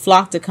all the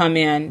flock to come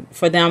in,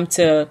 for them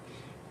to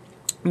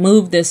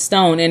move this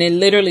stone. And it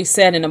literally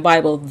said in the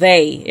Bible,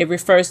 they. It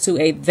refers to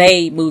a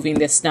they moving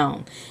this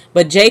stone.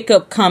 But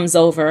Jacob comes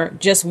over,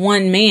 just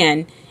one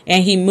man,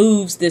 and he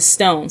moves this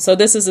stone. So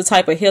this is the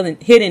type of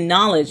hidden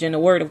knowledge in the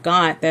Word of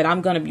God that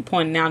I'm going to be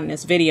pointing out in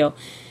this video.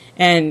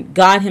 And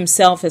God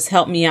himself has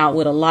helped me out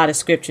with a lot of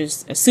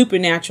scriptures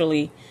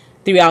supernaturally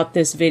throughout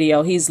this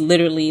video. He's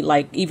literally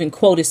like even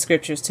quoted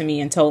scriptures to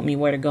me and told me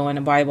where to go in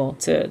the Bible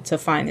to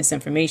find this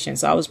information.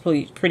 So I was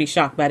pretty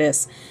shocked by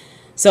this.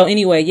 So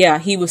anyway, yeah,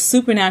 he was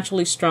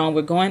supernaturally strong.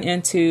 We're going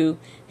into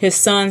his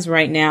sons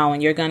right now,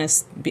 and you're going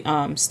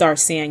to start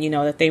seeing,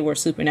 that they were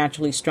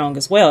supernaturally strong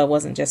as well. It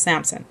wasn't just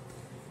Samson.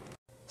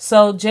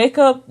 So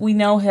Jacob, we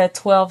know, had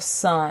 12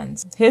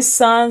 sons. His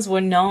sons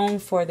were known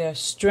for their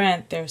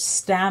strength, their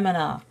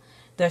stamina,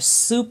 their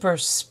super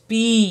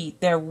speed,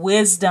 their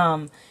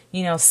wisdom,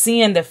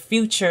 seeing the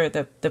future,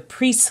 the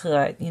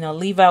priesthood.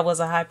 Levi was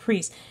a high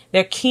priest.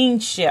 Their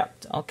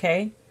kingship,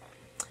 okay?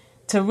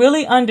 To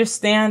really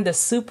understand the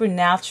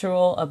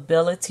supernatural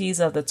abilities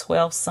of the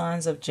 12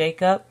 sons of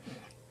Jacob,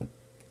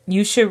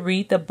 you should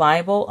read the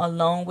Bible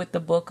along with the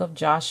book of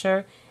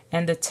Joshua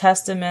and the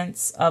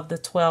testaments of the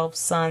 12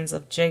 sons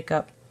of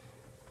Jacob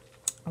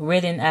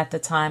written at the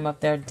time of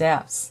their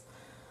deaths.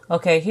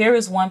 Okay, here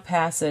is one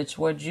passage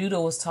where Judah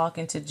was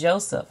talking to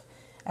Joseph.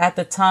 At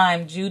the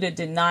time, Judah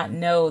did not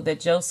know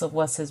that Joseph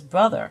was his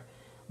brother,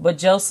 but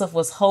Joseph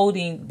was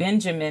holding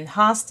Benjamin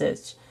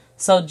hostage.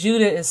 So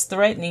Judah is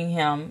threatening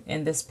him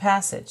in this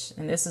passage.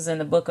 And this is in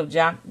the book of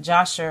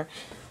Joshua,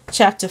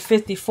 chapter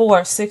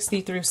 54,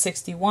 60 through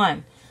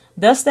 61.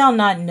 Dost thou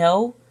not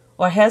know,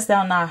 or hast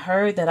thou not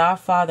heard, that our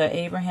father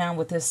Abraham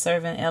with his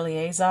servant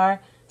Eleazar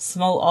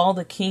smote all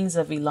the kings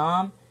of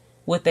Elam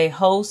with a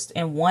host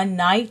in one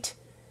night?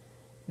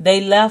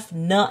 They left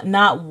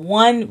not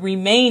one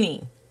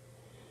remaining.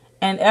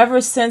 And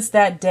ever since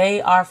that day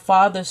our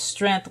father's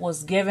strength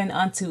was given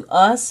unto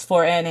us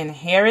for an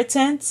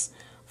inheritance,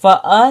 for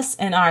us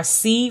and our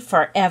seed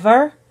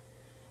forever.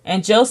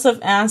 And Joseph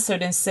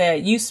answered and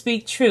said, You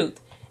speak truth,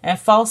 and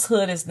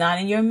falsehood is not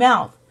in your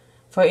mouth.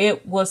 For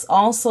it was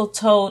also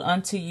told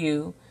unto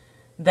you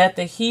that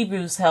the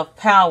Hebrews have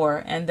power,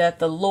 and that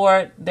the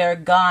Lord their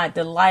God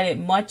delighted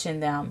much in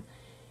them.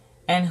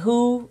 And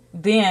who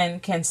then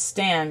can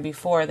stand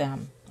before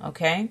them?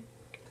 Okay?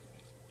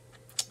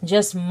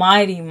 Just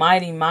mighty,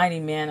 mighty, mighty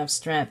man of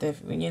strength.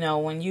 If when you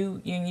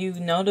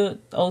know the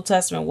Old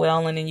Testament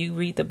well, and then you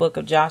read the book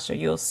of Joshua,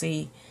 you'll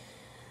see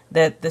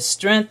that the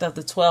strength of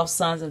the 12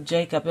 sons of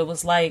Jacob, it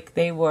was like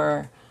they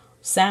were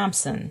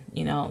Samson,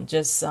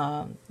 just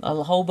a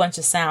whole bunch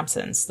of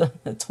Samsons,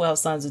 the 12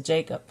 sons of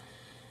Jacob.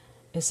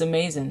 It's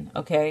amazing,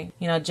 okay?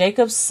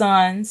 Jacob's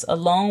sons,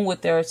 along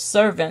with their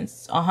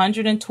servants,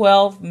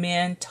 112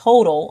 men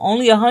total,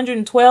 only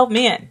 112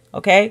 men,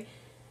 okay?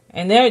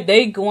 And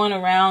they going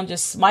around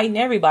just smiting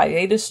everybody.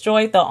 They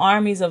destroyed the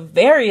armies of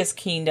various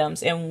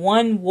kingdoms in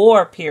one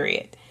war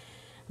period.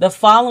 The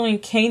following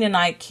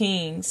Canaanite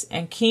kings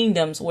and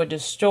kingdoms were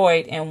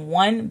destroyed in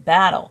one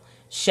battle.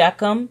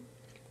 Shechem,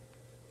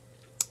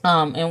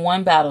 Tapnach,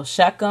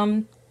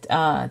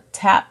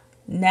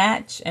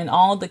 and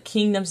all the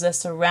kingdoms that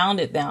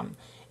surrounded them,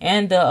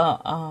 and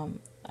the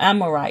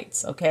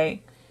Amorites,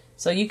 okay?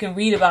 So you can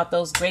read about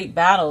those great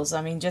battles.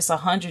 I mean, just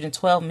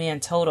 112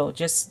 men total.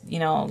 Just,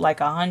 like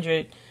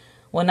 100.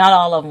 Well, not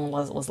all of them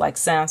was like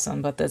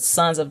Samson, but the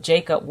sons of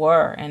Jacob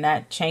were. And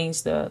that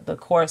changed the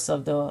course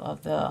of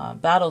the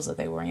battles that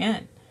they were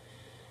in.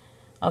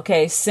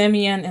 Okay,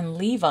 Simeon and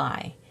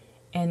Levi.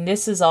 And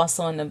this is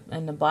also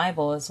in the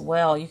Bible as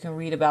well. You can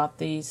read about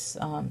these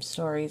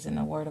stories in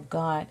the Word of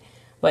God.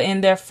 But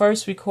in their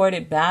first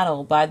recorded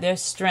battle, by their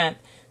strength,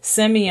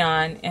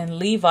 Simeon and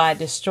Levi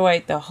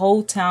destroyed the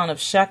whole town of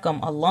Shechem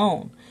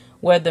alone,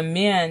 where the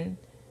men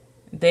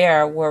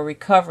there were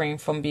recovering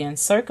from being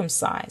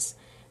circumcised.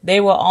 They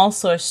were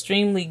also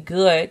extremely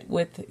good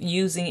with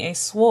using a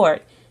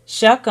sword.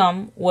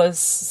 Shechem was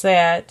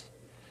said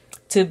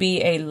to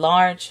be a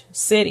large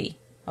city.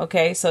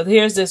 Okay, so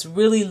here's this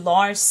really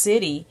large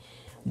city,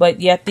 but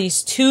yet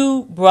these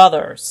two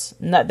brothers,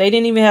 they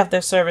didn't even have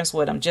their servants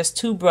with them, just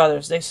two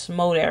brothers. They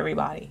smote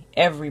everybody.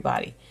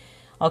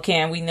 Okay,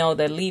 and we know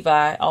that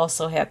Levi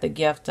also had the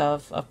gift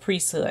of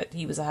priesthood.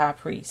 He was a high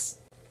priest.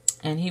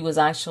 And he was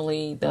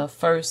actually the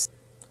first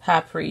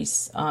high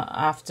priest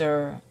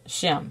after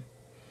Shem.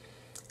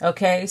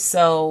 Okay,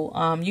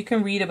 so you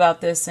can read about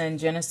this in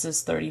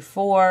Genesis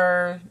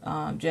 34,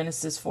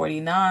 Genesis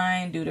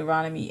 49,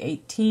 Deuteronomy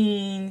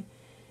 18.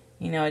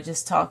 It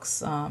just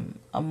talks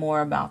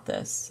more about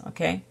this.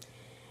 Okay,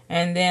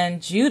 and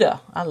then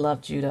Judah. I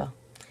love Judah.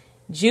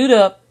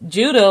 Judah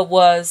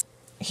was...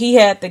 He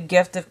had the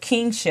gift of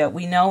kingship.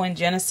 We know in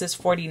Genesis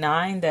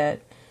 49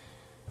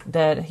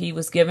 that he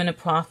was given a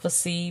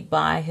prophecy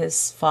by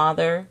his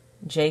father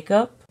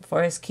Jacob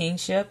for his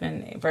kingship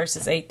in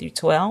verses 8 through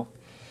 12.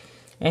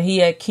 And he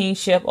had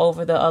kingship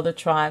over the other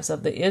tribes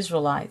of the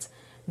Israelites.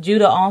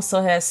 Judah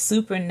also has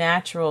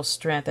supernatural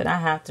strength. And I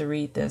have to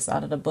read this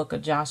out of the book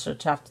of Joshua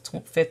chapter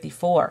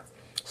 54,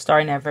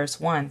 starting at verse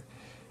 1.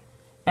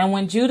 And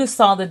when Judah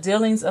saw the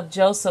dealings of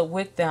Joseph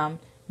with them,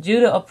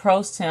 Judah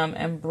approached him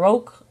and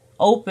broke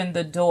open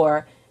the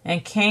door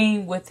and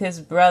came with his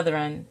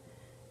brethren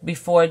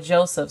before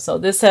Joseph. So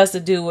this has to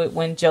do with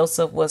when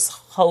Joseph was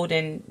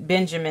holding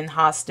Benjamin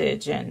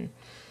hostage, and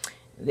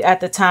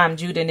at the time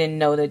Judah didn't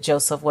know that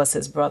Joseph was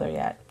his brother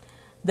yet.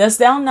 Dost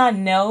thou not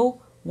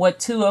know what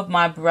two of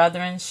my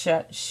brethren,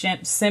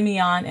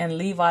 Simeon and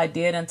Levi,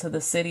 did unto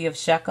the city of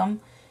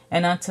Shechem,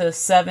 and unto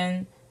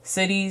 7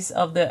 cities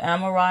of the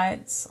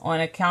Amorites, on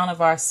account of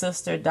our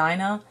sister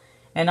Dinah,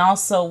 and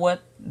also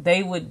what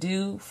they would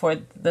do for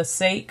the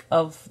sake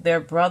of their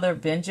brother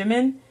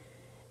Benjamin?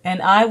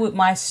 And I with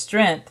my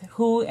strength,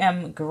 who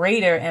am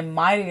greater and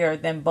mightier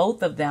than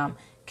both of them,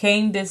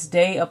 came this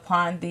day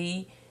upon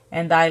thee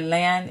and thy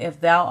land, if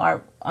thou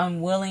art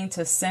unwilling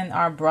to send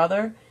our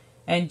brother.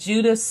 And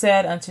Judah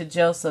said unto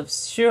Joseph,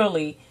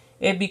 surely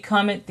it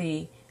becometh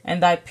thee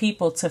and thy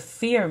people to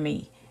fear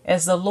me,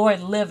 as the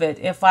Lord liveth.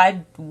 If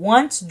I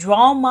once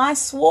draw my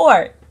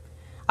sword,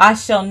 I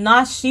shall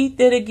not sheath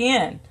it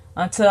again,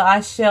 until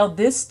I shall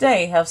this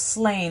day have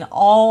slain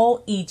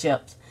all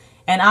Egypt.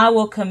 And I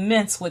will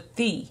commence with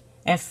thee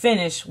and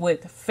finish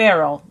with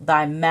Pharaoh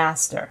thy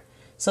master.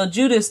 So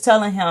Judah is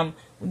telling him,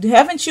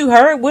 haven't you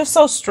heard we're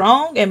so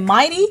strong and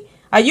mighty?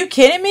 Are you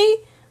kidding me?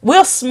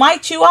 We'll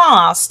smite you all.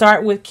 I'll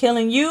start with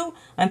killing you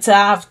until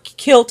I've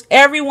killed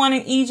everyone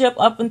in Egypt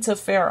up until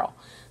Pharaoh.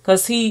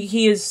 Because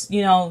he is,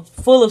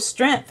 full of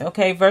strength.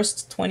 Okay,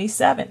 verse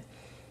 27.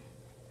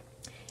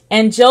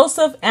 And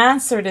Joseph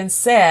answered and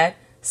said,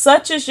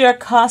 such is your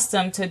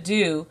custom to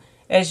do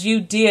as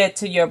you did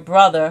to your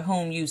brother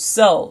whom you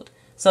sold.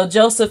 So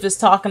Joseph is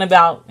talking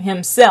about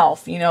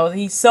himself.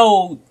 He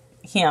sold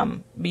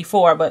him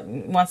before, but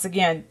once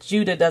again,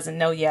 Judah doesn't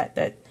know yet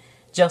that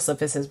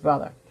Joseph is his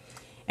brother.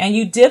 And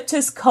you dipped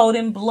his coat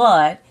in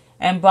blood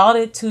and brought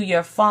it to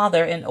your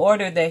father in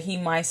order that he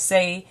might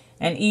say,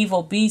 an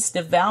evil beast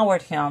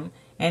devoured him,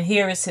 and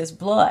here is his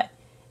blood.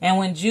 And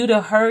when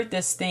Judah heard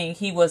this thing,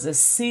 he was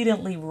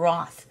exceedingly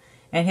wroth,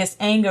 and his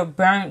anger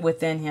burned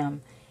within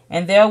him.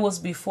 And there was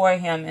before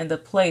him in the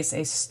place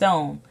a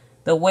stone,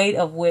 the weight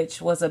of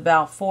which was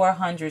about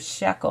 400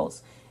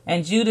 shekels.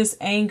 And Judah's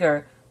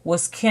anger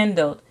was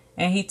kindled,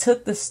 and he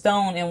took the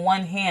stone in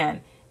one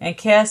hand and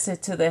cast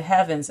it to the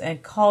heavens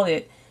and caught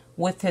it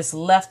with his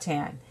left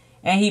hand.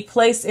 And he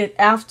placed it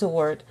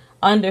afterward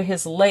under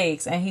his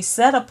legs, and he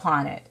sat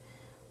upon it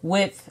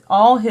with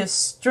all his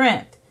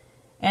strength.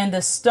 And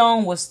the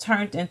stone was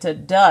turned into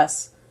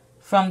dust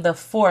from the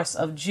force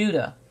of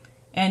Judah.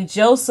 And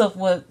Joseph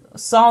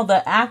saw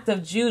the act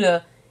of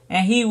Judah,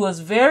 and he was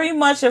very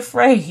much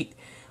afraid.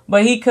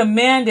 But he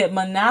commanded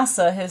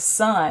Manasseh his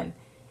son,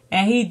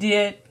 and he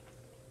did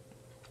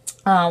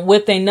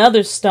with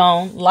another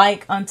stone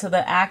like unto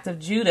the act of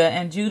Judah.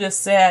 And Judah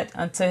said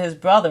unto his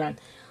brethren,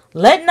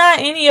 let not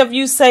any of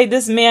you say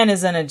this man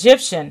is an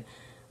Egyptian,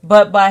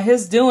 but by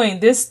his doing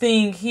this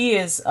thing he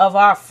is of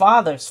our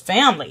father's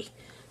family.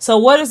 So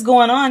what is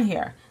going on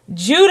here?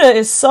 Judah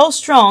is so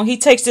strong. He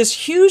takes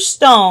this huge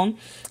stone,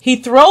 he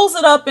throws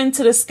it up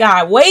into the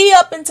sky, way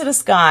up into the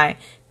sky,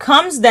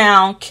 comes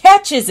down,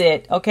 catches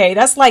it. Okay,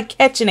 that's like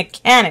catching a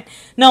cannon.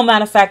 No,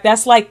 matter of fact,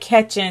 that's like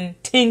catching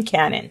 10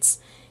 cannons.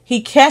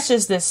 He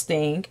catches this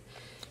thing,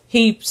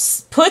 he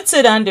puts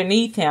it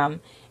underneath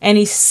him, and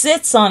he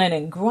sits on it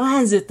and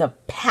grinds it to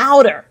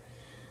powder.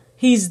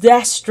 He's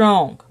that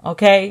strong,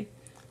 okay?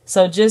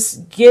 So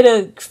just get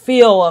a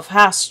feel of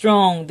how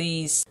strong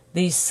these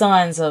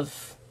sons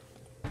of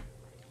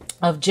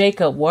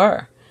Jacob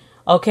were.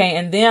 Okay,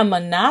 and then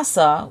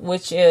Manasseh,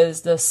 which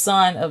is the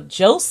son of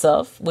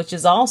Joseph, which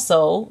is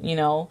also,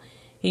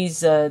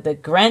 he's the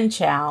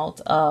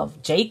grandchild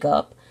of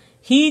Jacob.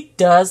 He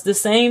does the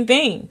same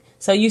thing.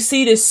 So you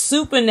see this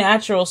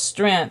supernatural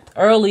strength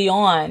early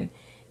on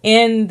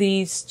in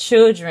these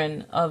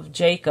children of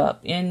Jacob,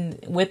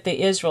 with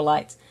the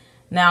Israelites.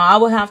 Now, I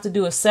will have to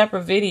do a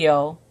separate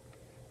video,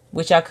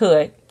 which I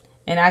could,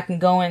 and I can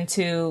go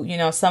into,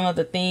 some of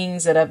the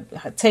things that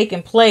have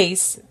taken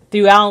place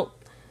throughout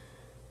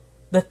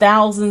the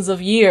thousands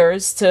of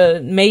years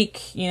to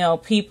make,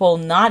 people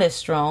not as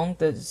strong,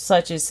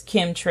 such as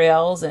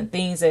chemtrails and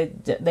things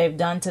that they've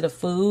done to the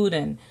food,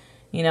 and,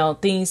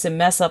 things that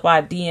mess up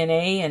our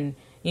DNA and,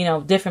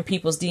 different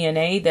people's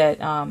DNA that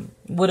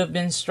would have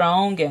been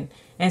strong,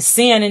 and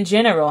sin in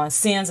general, and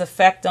sin's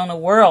effect on the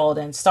world,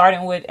 and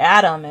starting with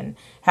Adam and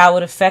how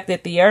it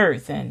affected the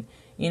earth, and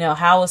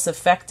how it's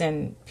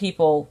affecting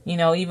people.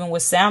 Even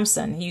with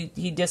Samson,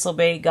 he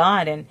disobeyed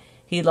God and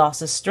he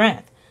lost his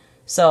strength.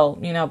 So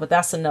but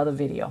that's another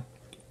video.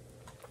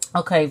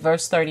 Okay,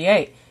 verse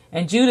 38.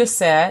 And Judah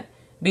said,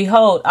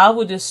 behold, I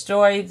will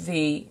destroy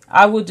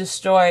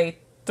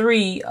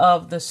 3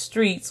 of the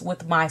streets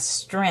with my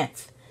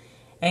strength,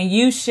 and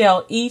you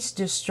shall each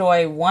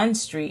destroy 1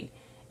 street.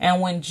 And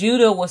when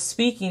Judah was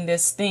speaking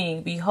this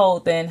thing,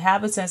 behold, the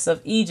inhabitants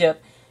of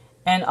Egypt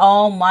and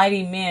all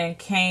mighty men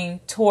came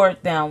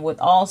toward them with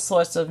all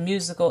sorts of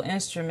musical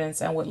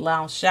instruments and with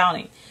loud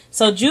shouting.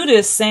 So Judah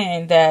is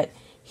saying that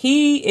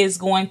he is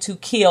going to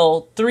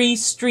kill 3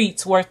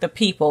 streets worth of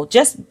people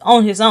just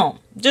on his own.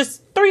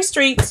 Just 3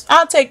 streets.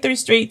 I'll take 3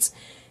 streets.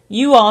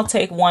 You all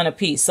take one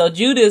apiece. So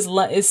Judah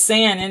is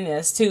saying in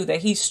this too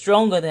that he's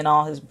stronger than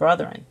all his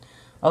brethren.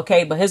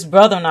 Okay, but his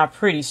brethren are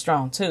pretty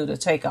strong too to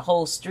take a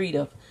whole street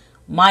of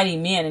mighty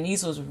men. And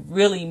these was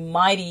really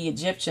mighty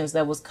Egyptians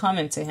that was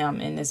coming to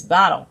him in this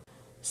battle.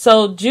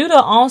 So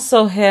Judah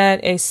also had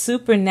a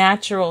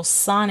supernatural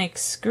sonic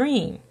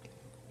scream.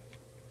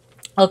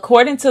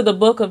 According to the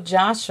book of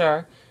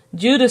Joshua,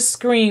 Judah's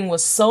scream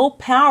was so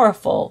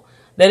powerful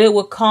that it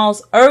would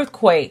cause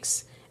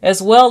earthquakes as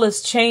well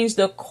as change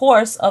the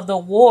course of the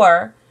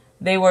war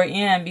they were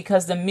in,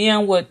 because the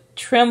men would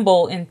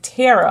tremble in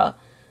terror,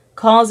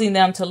 causing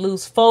them to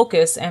lose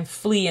focus and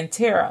flee in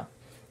terror.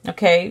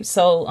 Okay,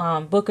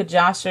 so book of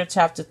Joshua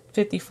chapter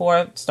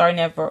 54 starting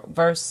at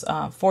verse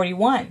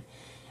 41.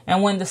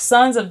 And when the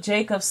sons of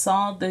Jacob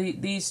saw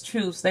these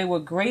troops, they were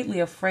greatly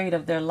afraid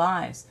of their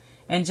lives.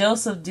 And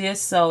Joseph did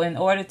so in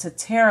order to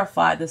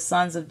terrify the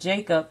sons of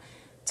Jacob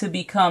to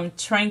become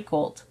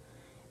tranquil.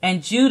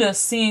 And Judah,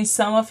 seeing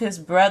some of his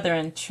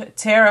brethren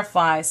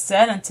terrified,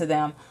 said unto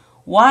them,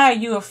 Why are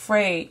you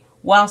afraid,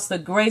 whilst the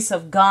grace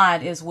of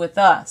God is with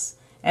us?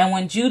 And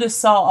when Judah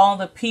saw all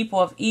the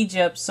people of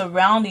Egypt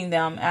surrounding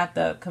them at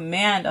the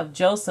command of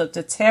Joseph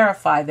to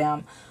terrify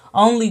them,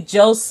 only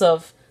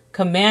Joseph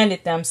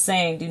commanded them,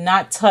 saying, Do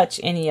not touch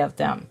any of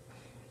them.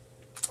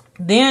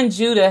 Then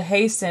Judah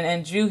hastened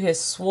and drew his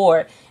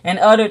sword and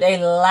uttered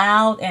a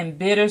loud and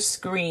bitter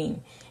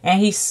scream. And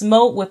he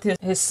smote with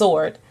his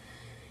sword.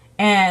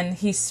 And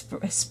he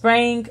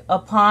sprang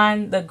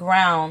upon the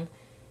ground.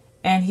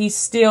 And he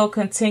still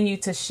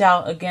continued to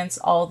shout against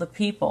all the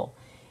people.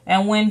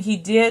 And when he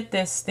did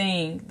this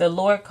thing, the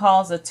Lord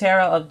caused the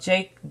terror of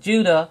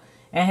Judah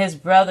and his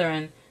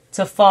brethren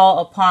to fall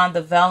upon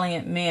the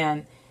valiant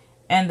men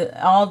and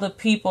all the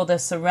people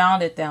that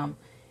surrounded them.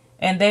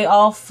 And they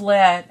all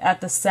fled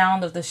at the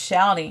sound of the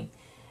shouting.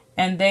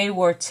 And they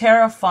were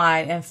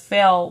terrified and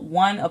fell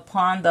one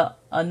upon the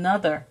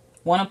other.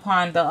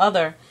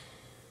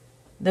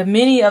 The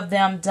many of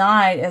them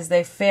died as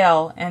they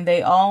fell, and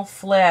they all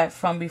fled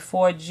from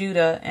before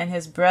Judah and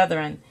his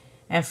brethren,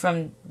 and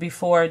from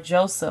before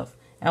Joseph.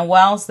 And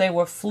whilst they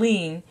were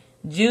fleeing,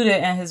 Judah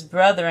and his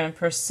brethren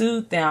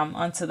pursued them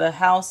unto the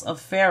house of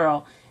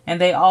Pharaoh,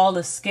 and they all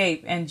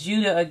escaped. And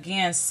Judah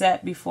again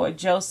sat before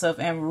Joseph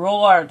and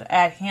roared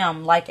at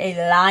him like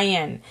a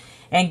lion,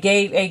 and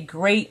gave a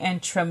great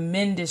and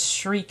tremendous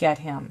shriek at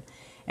him.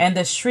 And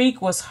the shriek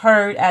was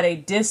heard at a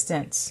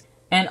distance,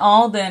 and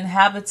all the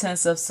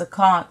inhabitants of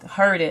Succoth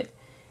heard it.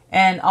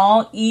 And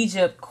all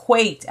Egypt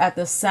quaked at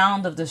the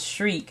sound of the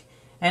shriek,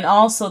 and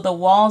also the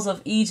walls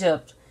of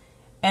Egypt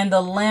and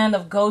the land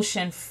of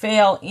Goshen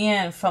fell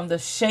in from the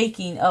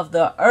shaking of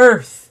the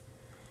earth.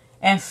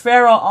 And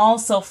Pharaoh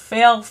also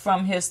fell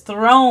from his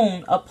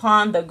throne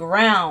upon the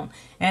ground,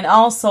 and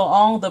also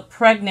all the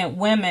pregnant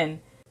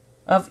women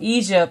of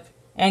Egypt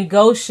and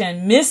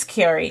Goshen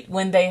miscarried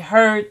when they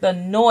heard the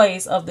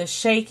noise of the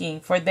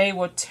shaking, for they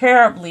were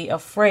terribly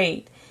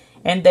afraid.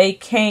 And they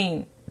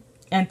came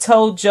and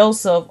told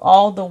Joseph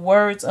all the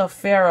words of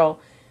Pharaoh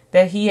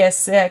that he had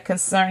said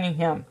concerning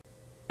him.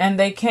 And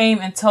they came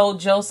and told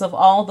Joseph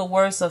all the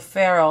words of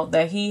Pharaoh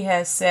that he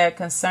had said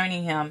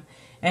concerning him.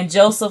 And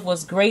Joseph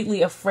was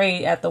greatly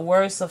afraid at the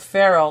words of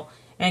Pharaoh,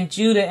 and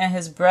Judah and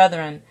his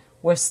brethren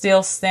were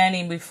still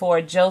standing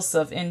before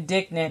Joseph,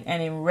 indignant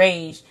and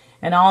enraged.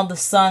 And all the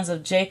sons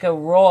of Jacob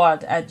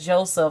roared at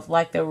Joseph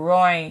like the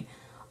roaring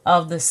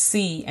of the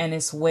sea and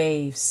its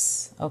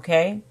waves.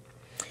 Okay?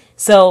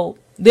 So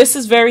this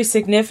is very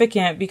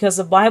significant because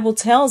the Bible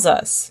tells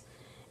us,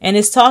 and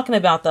it's talking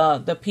about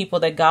the people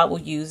that God will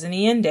use in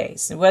the end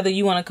days. And whether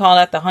you want to call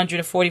that the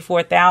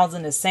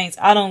 144,000, the saints,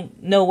 I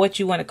don't know what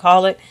you want to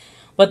call it.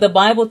 But the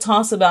Bible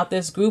talks about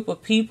this group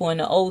of people in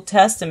the Old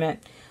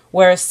Testament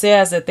where it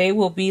says that they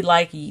will be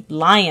like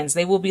lions.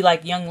 They will be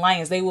like young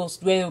lions. They will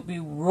be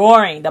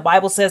roaring. The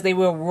Bible says they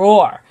will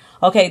roar.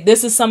 Okay,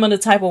 this is some of the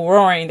type of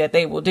roaring that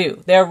they will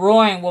do. Their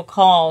roaring will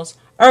cause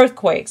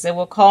earthquakes. It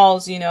will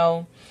cause,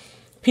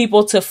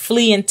 people to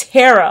flee in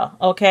terror.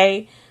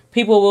 Okay,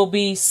 people will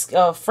be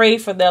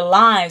afraid for their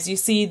lives. You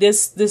see,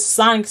 this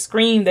sonic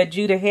scream that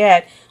Judah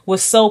had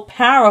was so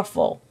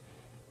powerful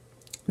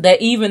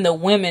that even the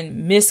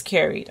women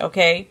miscarried.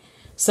 Okay,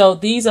 so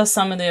these are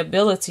some of the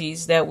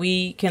abilities that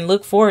we can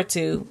look forward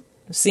to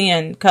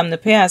seeing come to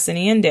pass in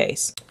the end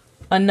days.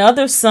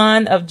 Another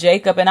son of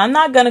Jacob, and I'm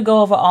not going to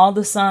go over all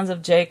the sons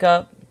of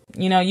Jacob.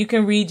 You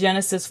can read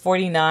Genesis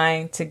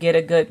 49 to get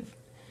a good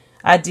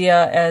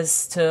idea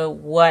as to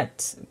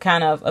what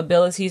kind of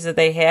abilities that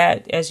they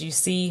had, as you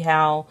see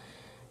how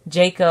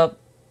Jacob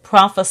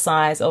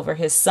prophesies over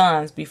his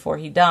sons before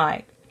he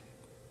died.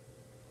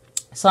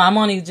 So I'm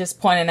only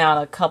just pointing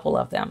out a couple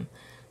of them.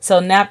 So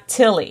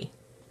Naphtali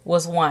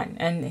was one,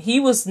 and he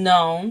was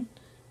known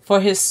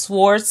for his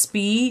sword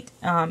speed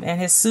and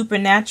his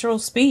supernatural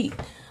speed.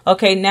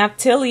 Okay,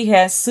 Naphtali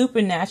has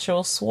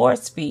supernatural sword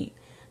speed.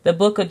 The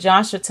book of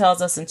Joshua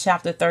tells us in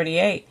chapter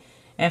 38,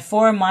 and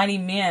 4 mighty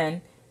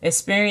men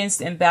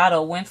experienced in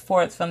battle went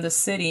forth from the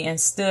city and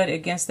stood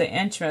against the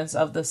entrance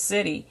of the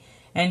city,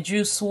 and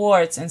drew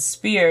swords and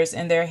spears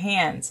in their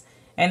hands.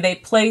 And they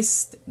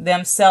placed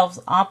themselves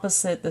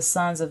opposite the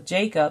sons of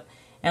Jacob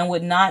and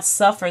would not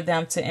suffer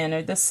them to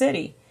enter the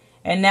city.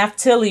 And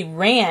Naphtali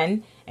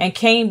ran and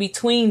came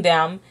between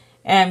them,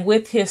 and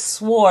with his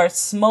sword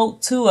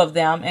smote two of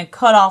them and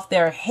cut off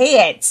their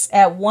heads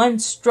at one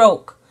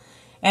stroke.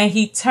 And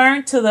he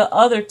turned to the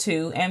other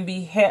two, and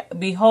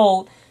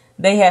behold,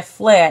 they had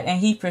fled. And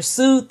he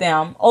pursued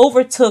them,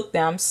 overtook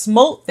them,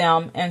 smote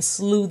them, and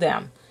slew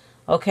them.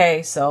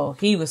 Okay, so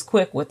he was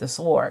quick with the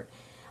sword.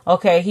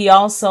 Okay,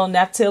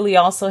 Naphtali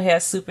also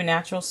has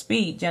supernatural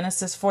speed.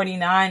 Genesis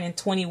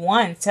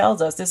 49:21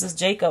 tells us, this is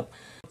Jacob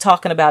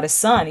talking about his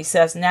son. He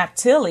says,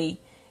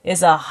 Naphtali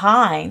is a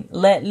hind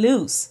let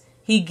loose.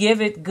 He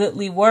giveth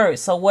goodly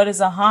words. So what is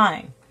a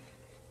hind?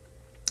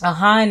 A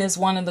hind is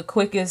one of the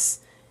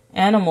quickest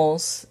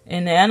animals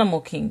in the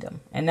animal kingdom.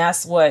 And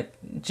that's what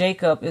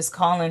Jacob is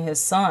calling his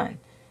son.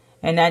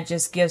 And that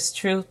just gives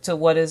truth to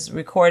what is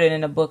recorded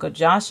in the book of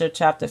Joshua,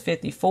 chapter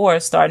 54,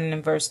 starting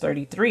in verse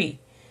 33.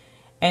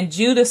 And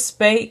Judah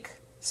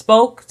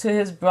spoke to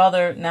his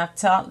brother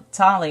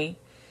Naphtali,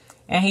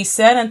 and he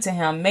said unto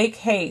him, Make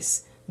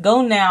haste,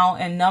 go now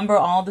and number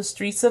all the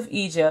streets of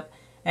Egypt,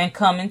 and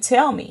come and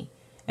tell me.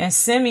 And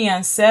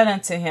Simeon said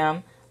unto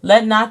him,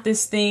 Let not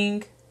this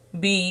thing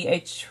be a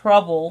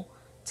trouble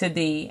to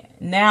thee.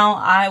 Now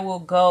I will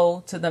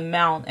go to the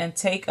mount and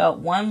take up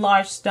one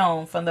large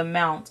stone from the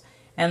mount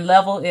and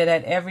level it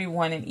at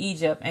everyone in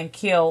Egypt and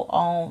kill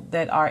all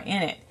that are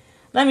in it.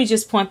 Let me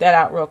just point that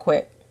out real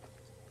quick.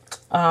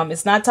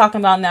 It's not talking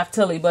about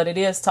Naphtali, but it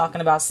is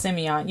talking about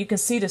Simeon. You can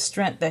see the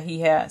strength that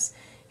he has.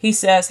 He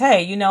says,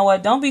 hey, you know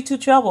what? Don't be too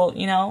troubled.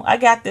 I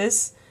got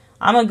this.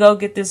 I'm going to go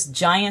get this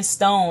giant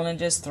stone and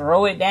just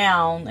throw it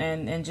down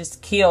and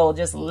just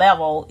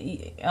level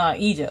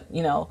Egypt,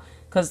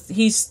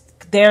 because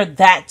they're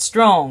that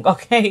strong.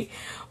 Okay.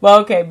 Well,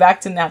 okay.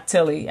 Back to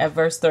Naphtali at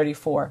verse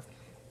 34.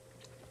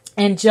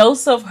 And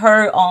Joseph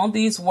heard all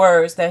these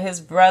words that his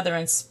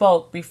brethren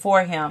spoke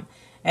before him,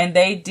 and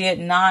they did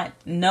not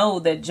know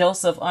that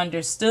Joseph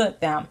understood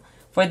them,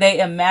 for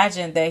they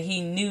imagined that he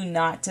knew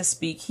not to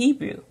speak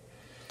Hebrew.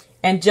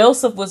 And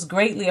Joseph was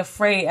greatly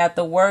afraid at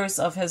the words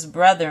of his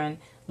brethren,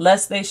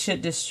 lest they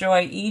should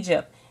destroy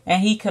Egypt.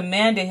 And he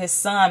commanded his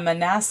son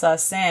Manasseh,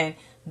 saying,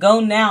 Go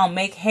now,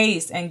 make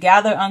haste, and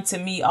gather unto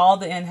me all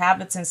the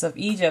inhabitants of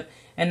Egypt,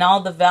 and all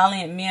the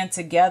valiant men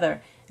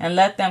together, and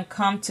let them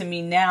come to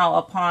me now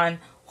upon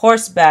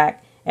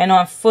horseback, and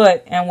on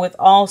foot, and with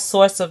all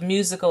sorts of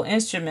musical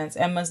instruments.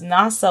 And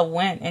Manasseh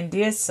went and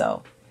did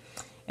so.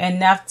 And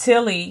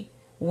Naphtali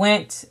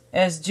went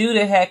as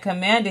Judah had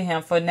commanded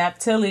him, for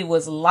Naphtali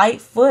was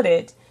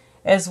light-footed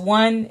as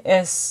one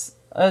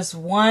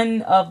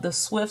of the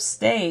swift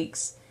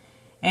stakes,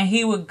 and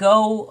he would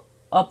go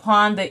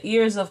upon the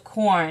ears of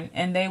corn,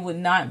 and they would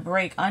not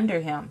break under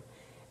him.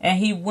 And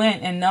he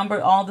went and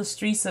numbered all the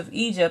streets of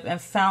Egypt, and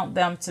found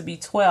them to be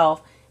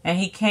 12. And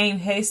he came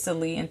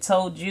hastily and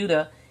told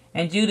Judah.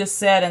 And Judah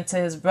said unto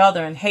his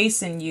brethren,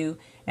 Hasten you,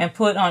 and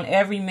put on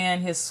every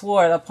man his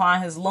sword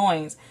upon his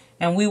loins,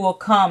 and we will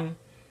come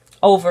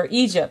over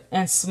Egypt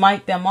and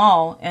smite them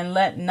all, and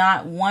let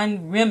not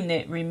one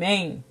remnant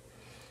remain.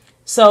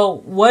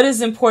 So what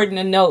is important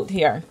to note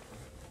here?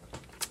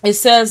 It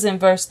says in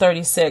verse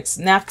 36,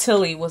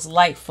 Naphtali was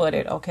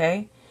light-footed,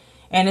 okay?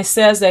 And it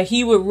says that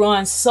he would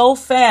run so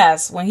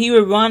fast, when he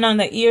would run on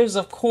the ears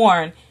of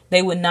corn,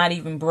 they would not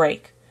even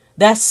break.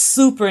 That's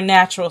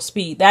supernatural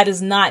speed. That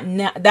is not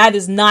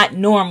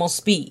normal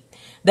speed.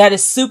 That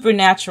is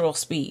supernatural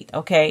speed,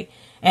 okay?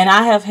 And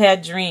I have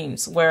had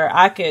dreams where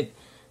I could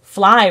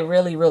fly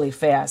really, really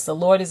fast. The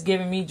Lord has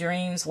given me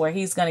dreams where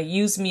he's going to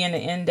use me in the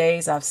end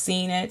days. I've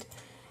seen it.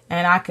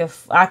 And I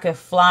could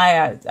fly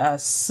at a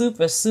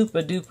super,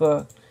 super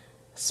duper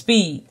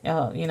speed,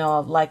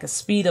 like a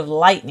speed of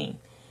lightning.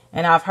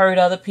 And I've heard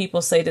other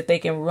people say that they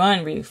can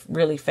run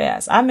really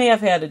fast. I may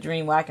have had a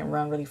dream where I can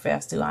run really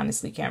fast too. I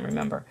honestly can't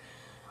remember.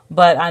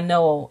 But I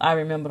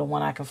remember the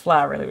one I can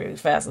fly really, really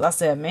fast. I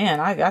said, man,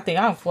 I think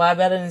I can fly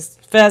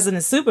faster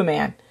than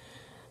Superman.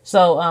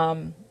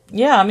 So,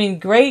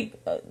 great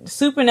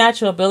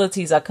supernatural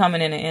abilities are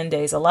coming in the end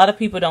days. A lot of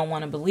people don't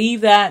want to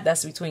believe that.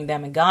 That's between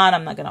them and God.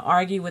 I'm not going to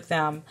argue with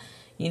them.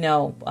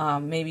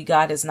 Maybe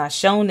God has not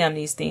shown them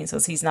these things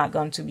because he's not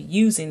going to be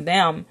using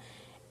them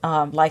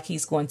like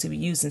he's going to be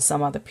using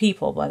some other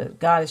people. But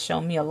God has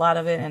shown me a lot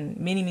of it and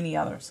many, many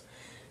others.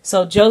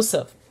 So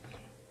Joseph,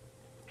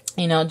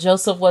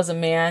 Joseph was a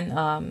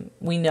man,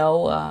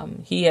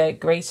 he had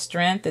great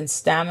strength and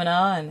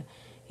stamina, and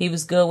he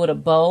was good with a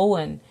bow.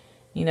 And,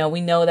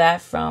 we know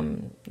that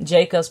from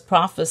Jacob's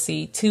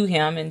prophecy to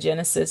him in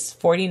Genesis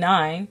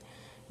 49.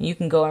 You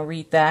can go and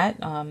read that.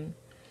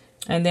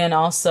 And then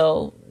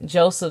also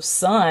Joseph's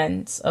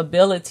son's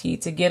ability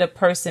to get a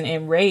person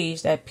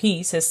enraged at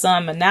peace. His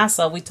son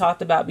Manasseh, we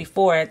talked about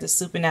before, had the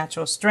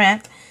supernatural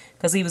strength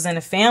because he was in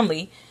a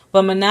family.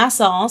 But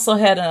Manasseh also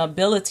had an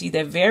ability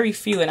that very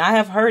few, and I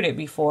have heard it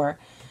before,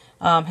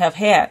 have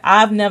had.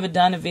 I've never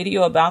done a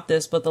video about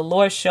this, but the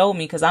Lord showed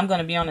me because I'm going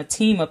to be on a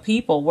team of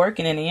people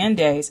working in the end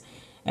days.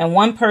 And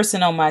one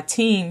person on my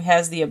team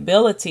has the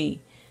ability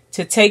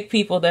to take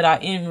people that are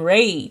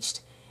enraged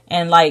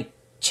and like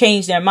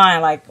change their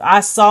mind. Like, I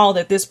saw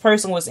that this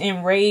person was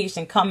enraged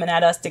and coming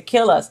at us to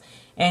kill us,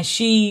 and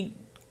she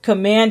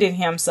commanded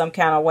him some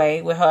kind of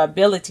way with her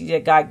ability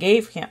that God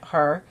gave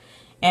her,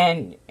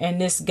 and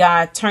this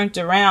guy turned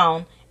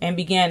around and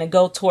began to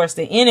go towards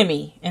the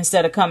enemy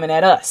instead of coming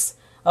at us.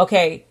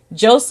 Okay,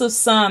 Joseph's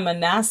son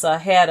Manasseh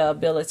had an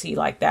ability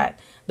like that.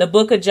 The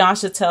book of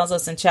Joshua tells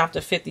us in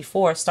chapter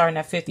 54, starting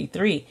at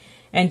 53,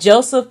 and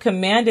Joseph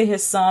commanded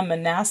his son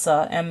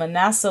Manasseh, and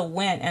Manasseh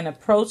went and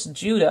approached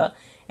Judah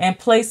and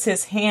placed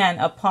his hand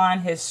upon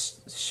his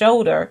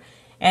shoulder,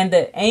 and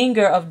the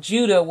anger of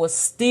Judah was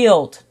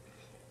stilled.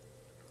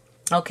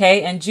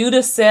 Okay, and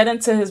Judah said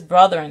unto his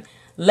brethren,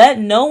 let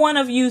no one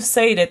of you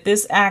say that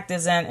this act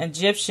is an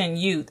Egyptian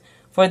youth,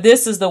 for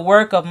this is the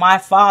work of my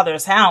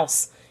father's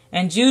house.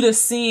 And Judah,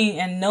 seeing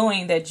and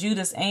knowing that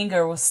Judah's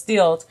anger was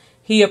stilled,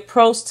 he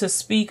approached to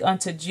speak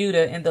unto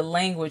Judah in the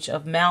language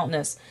of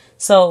mildness.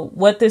 So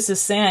what this is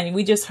saying,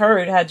 we just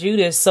heard how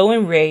Judah is so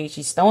enraged.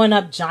 He's throwing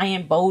up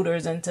giant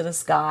boulders into the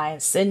sky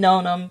and sitting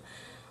on them,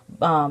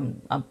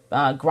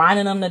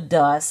 grinding them to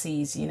dust.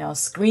 He's,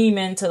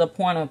 screaming to the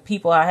point of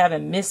people are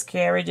having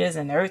miscarriages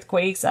and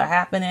earthquakes are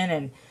happening.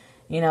 And,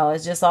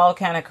 it's just all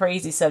kind of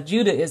crazy stuff.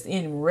 Judah is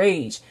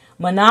enraged.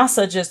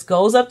 Manasseh just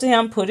goes up to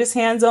him, put his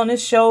hands on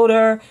his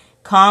shoulder,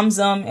 calms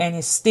him, and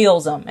he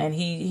steals him.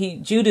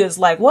 And Judah is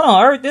like, what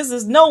on earth? This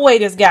is no way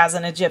this guy's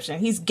an Egyptian.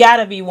 He's got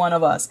to be one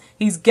of us.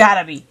 He's got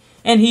to be.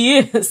 And he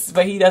is,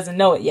 but he doesn't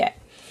know it yet.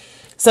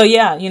 So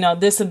yeah,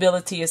 this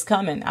ability is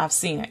coming. I've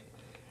seen it.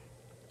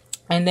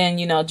 And then,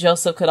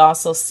 Joseph could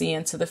also see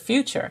into the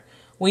future.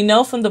 We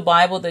know from the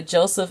Bible that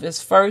Joseph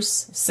is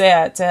first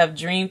said to have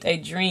dreamed a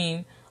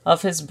dream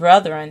of his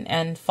brethren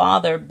and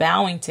father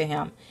bowing to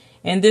him.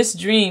 In this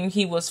dream,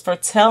 he was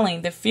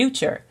foretelling the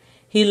future.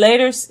 He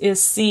later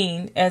is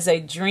seen as a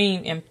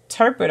dream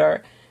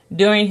interpreter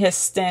during his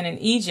stint in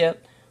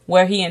Egypt,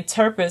 where he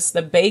interprets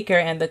the baker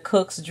and the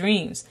cook's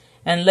dreams,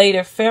 and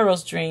later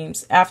Pharaoh's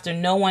dreams, after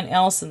no one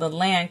else in the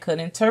land could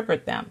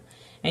interpret them.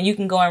 And you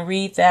can go and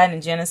read that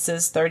in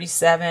Genesis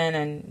 37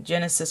 and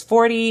Genesis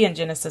 40 and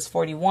Genesis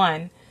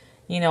 41,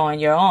 on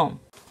your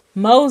own.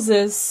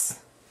 Moses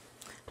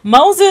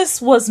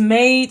was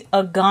made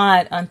a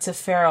god unto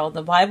Pharaoh.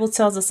 The Bible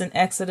tells us in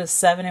Exodus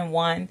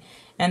 7:1,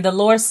 and the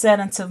Lord said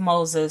unto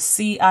Moses,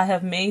 see, I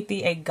have made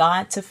thee a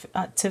god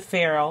to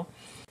Pharaoh,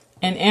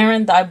 and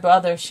Aaron thy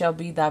brother shall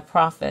be thy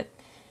prophet.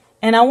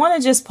 And I want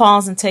to just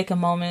pause and take a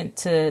moment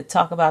to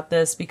talk about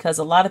this, because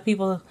a lot of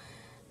people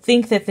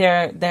think that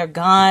they're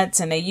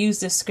gods, and they use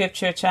this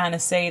scripture trying to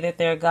say that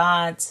they're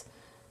gods,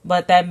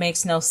 but that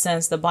makes no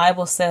sense. The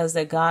Bible says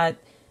that God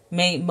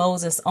made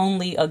Moses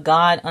only a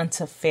god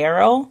unto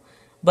Pharaoh,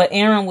 but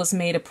Aaron was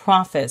made a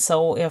prophet.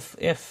 So if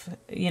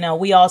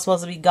we all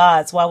supposed to be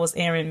gods, why was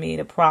Aaron made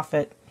a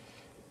prophet?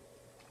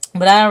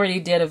 But I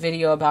already did a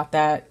video about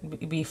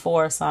that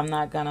before, so I'm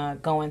not gonna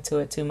go into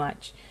it too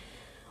much.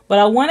 But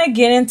I want to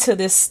get into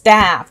this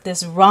staff,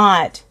 this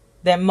rod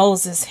that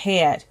Moses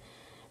had,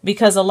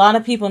 because a lot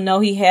of people know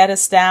he had a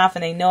staff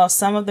and they know of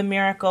some of the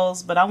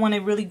miracles, but I want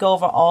to really go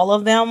over all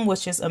of them,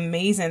 which is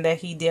amazing that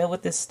he did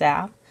with this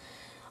staff.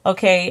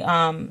 Okay,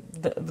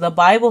 the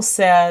Bible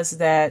says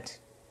that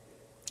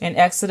in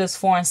Exodus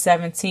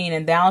 4:17,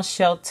 and thou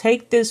shalt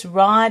take this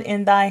rod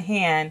in thy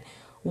hand,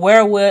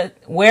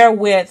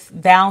 wherewith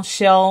thou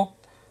shalt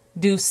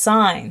do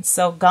signs.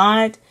 So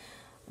God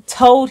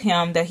told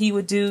him that he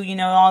would do,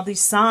 all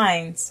these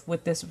signs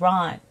with this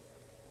rod.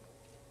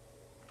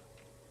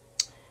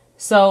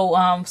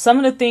 So some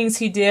of the things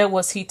he did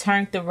was he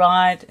turned the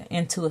rod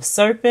into a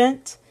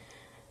serpent.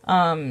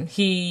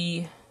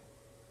 He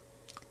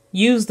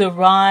used the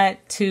rod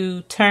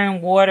to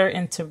turn water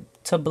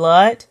into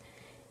blood.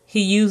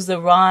 He used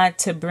the rod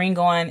to bring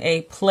on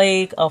a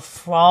plague of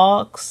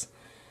frogs.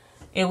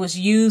 It was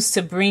used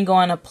to bring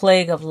on a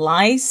plague of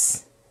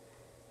lice.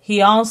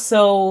 He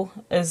also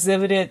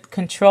exhibited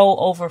control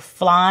over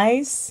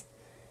flies.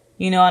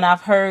 And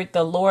I've heard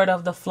the Lord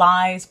of the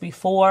Flies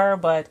before,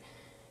 but,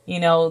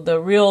 the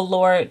real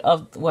Lord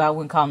of, well, I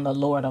wouldn't call him the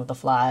Lord of the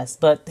Flies,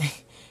 but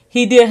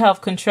he did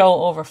have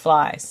control over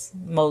flies,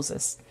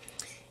 Moses.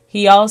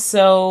 He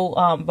also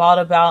brought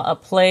about a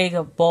plague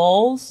of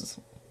boils,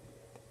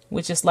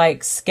 which is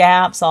like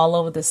scabs all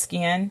over the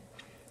skin.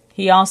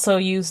 He also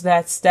used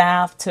that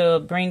staff to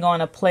bring on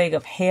a plague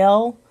of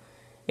hail.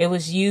 It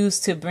was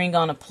used to bring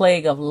on a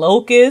plague of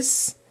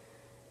locusts.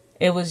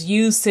 It was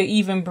used to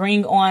even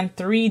bring on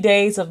 3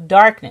 days of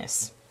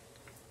darkness.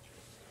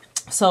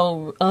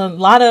 So a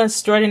lot of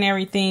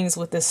extraordinary things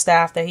with the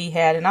staff that he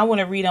had. And I want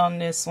to read on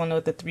this one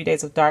with the 3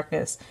 days of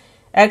darkness.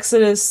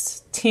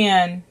 Exodus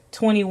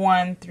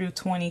 10:21 through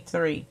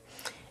 23.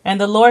 And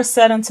the Lord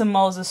said unto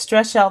Moses,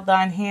 stretch out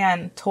thine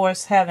hand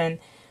towards heaven,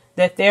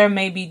 that there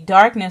may be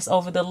darkness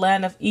over the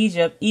land of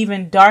Egypt,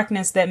 even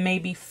darkness that may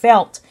be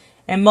felt.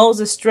 And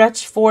Moses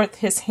stretched forth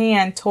his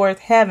hand toward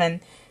heaven,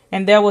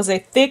 and there was a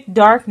thick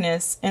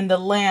darkness in the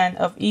land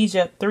of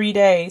Egypt 3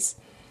 days.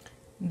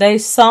 They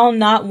saw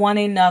not one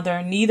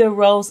another, neither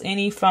rose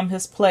any from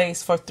his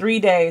place for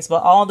 3 days,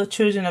 but all the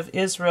children of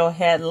Israel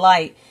had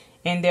light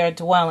in their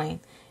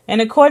dwelling.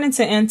 And according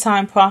to end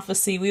time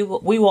prophecy, we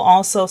will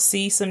also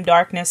see some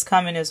darkness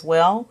coming as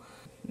well.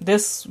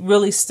 This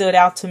really stood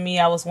out to me.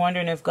 I was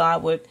wondering if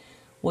God would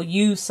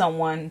use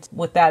someone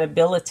with that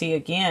ability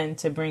again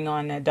to bring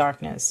on that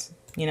darkness,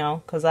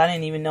 because I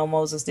didn't even know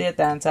Moses did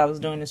that until I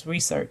was doing this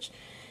research.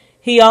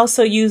 He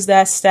also used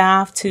that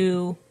staff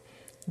to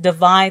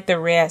divide the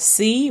Red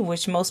Sea,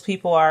 which most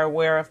people are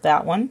aware of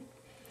that one.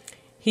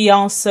 He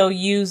also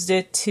used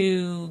it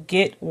to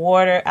get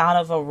water out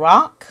of a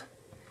rock.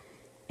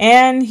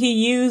 And he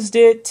used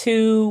it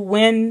to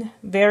win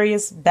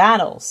various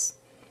battles.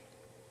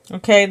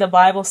 Okay, the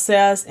Bible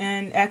says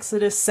in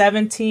Exodus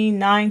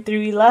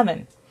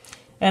 17:9-11,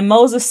 and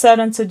Moses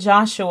said unto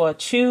Joshua,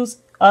 choose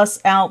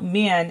us out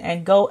men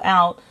and go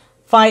out,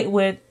 fight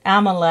with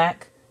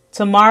Amalek.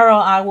 Tomorrow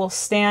I will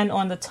stand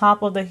on the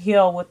top of the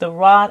hill with the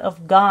rod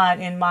of God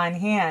in mine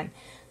hand.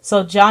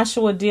 So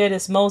Joshua did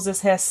as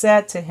Moses had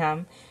said to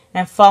him,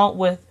 and fought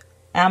with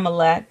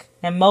Amalek.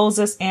 And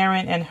Moses,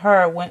 Aaron, and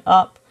Hur went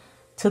up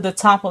to the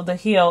top of the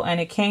hill. And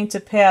it came to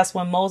pass,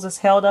 when Moses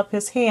held up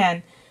his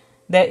hand,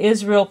 that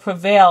Israel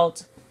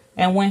prevailed,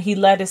 and when he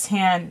let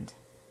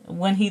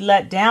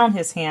down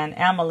his hand,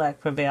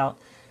 Amalek prevailed.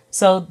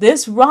 So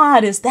this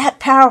rod is that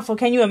powerful.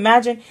 Can you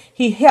imagine?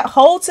 He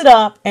holds it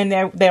up and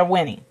they're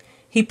winning.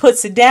 He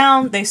puts it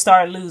down, they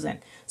start losing.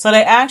 So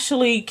they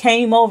actually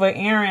came over,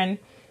 Aaron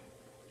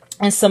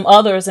and some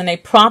others, and they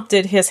propped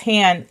his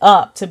hand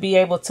up to be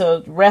able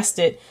to rest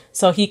it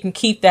so he can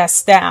keep that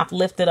staff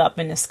lifted up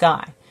in the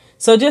sky.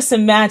 So just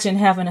imagine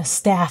having a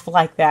staff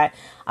like that.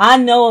 I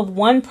know of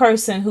one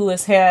person who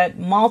has had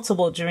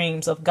multiple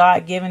dreams of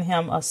God giving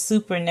him a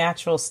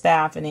supernatural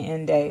staff in the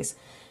end days.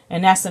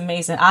 And that's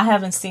amazing. I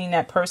haven't seen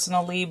that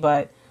personally,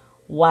 but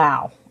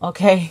wow.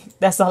 Okay,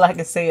 that's all I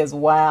can say is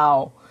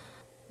wow.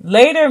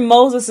 Later,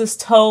 Moses is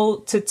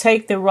told to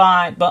take the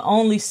rod, but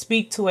only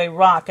speak to a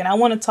rock. And I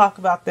want to talk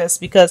about this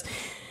because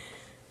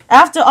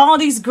after all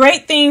these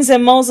great things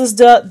that Moses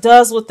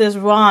does with this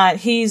rod,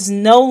 he's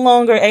no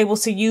longer able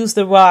to use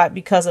the rod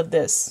because of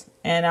this.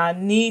 And I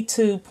need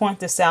to point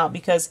this out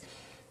because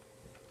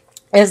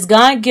as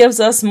God gives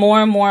us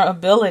more and more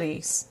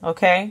abilities,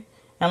 okay?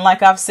 And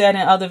like I've said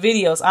in other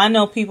videos, I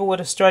know people with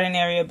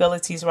extraordinary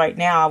abilities right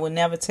now. I would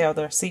never tell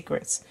their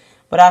secrets.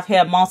 But I've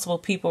had multiple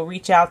people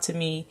reach out to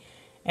me,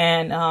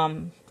 and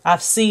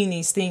I've seen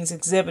these things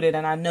exhibited,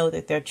 and I know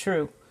that they're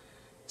true.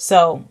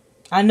 So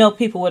I know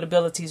people with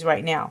abilities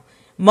right now.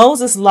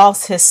 Moses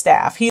lost his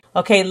staff.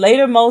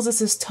 Later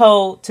Moses is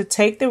told to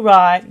take the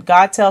rod.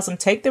 God tells him,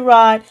 take the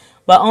rod,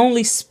 but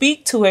only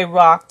speak to a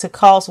rock to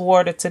cause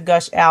water to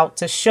gush out,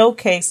 to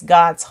showcase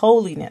God's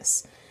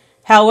holiness.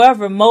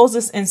 However,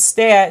 Moses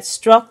instead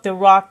struck the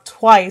rock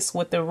twice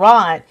with the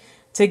rod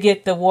to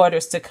get the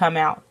waters to come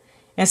out.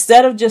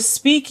 Instead of just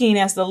speaking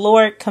as the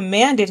Lord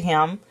commanded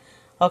him,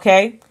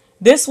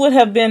 this would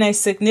have been a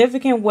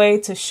significant way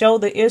to show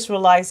the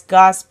Israelites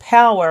God's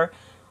power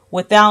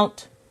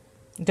without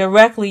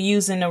directly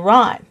using the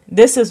rod.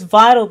 This is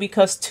vital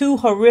because two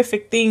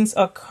horrific things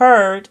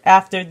occurred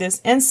after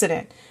this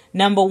incident.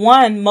 Number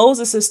one,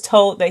 Moses is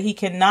told that he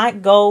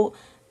cannot go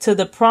to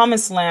the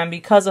promised land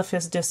because of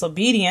his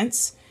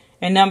disobedience.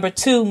 And number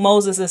two,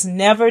 Moses is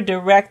never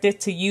directed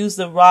to use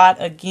the rod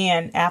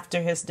again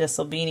after his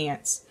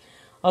disobedience.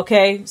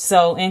 Okay,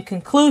 so in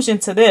conclusion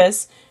to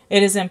this,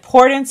 it is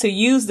important to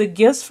use the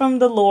gifts from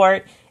the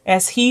Lord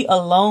as he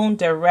alone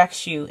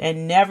directs you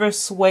and never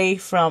sway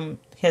from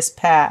his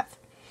path.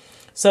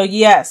 So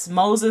yes,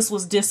 Moses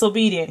was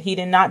disobedient. He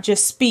did not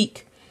just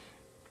speak.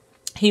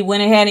 He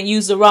went ahead and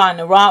used the rod, and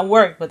the rod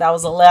worked, but that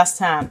was the last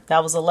time.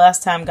 That was the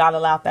last time God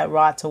allowed that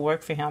rod to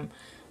work for him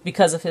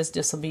because of his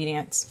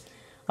disobedience.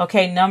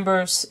 Okay,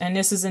 Numbers, and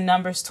this is in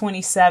Numbers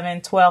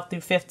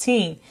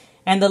 27:12-15.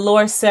 And the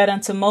Lord said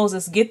unto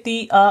Moses, get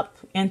thee up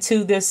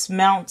into this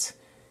Mount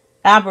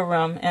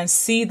Abiram, and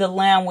see the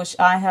land which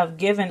I have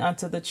given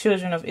unto the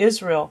children of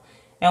Israel.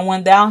 And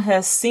when thou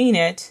hast seen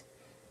it,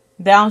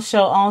 thou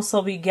shalt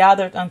also be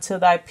gathered unto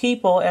thy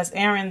people, as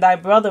Aaron thy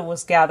brother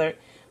was gathered.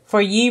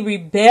 For ye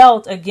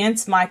rebelled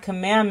against my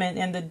commandment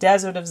in the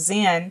desert of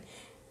Zin,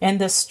 in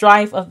the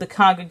strife of the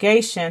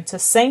congregation, to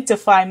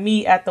sanctify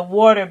me at the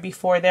water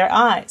before their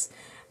eyes.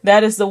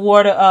 That is the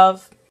water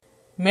of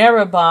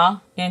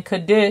Meribah in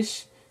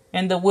Kadesh,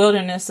 in the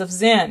wilderness of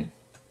Zin.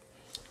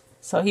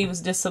 So he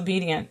was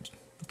disobedient.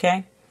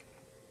 Okay.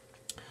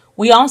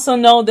 We also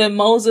know that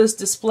Moses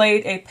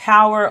displayed a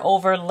power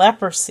over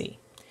leprosy.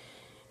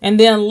 And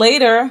then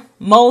later,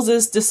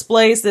 Moses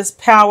displays this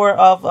power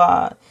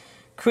of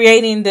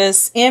creating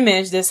this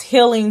image, this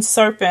healing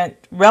serpent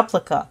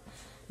replica.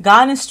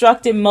 God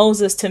instructed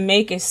Moses to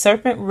make a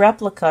serpent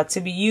replica to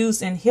be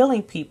used in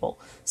healing people.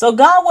 So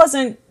God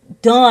wasn't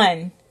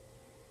done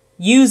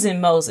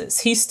using Moses.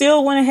 He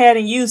still went ahead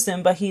and used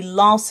him, but he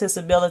lost his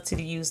ability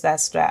to use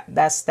that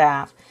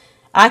staff.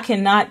 I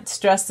cannot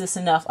stress this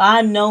enough.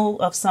 I know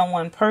of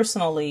someone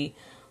personally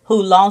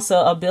who lost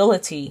a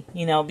ability,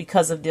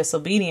 because of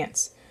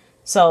disobedience.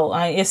 So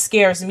it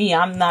scares me.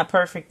 I'm not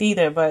perfect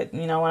either, but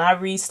when I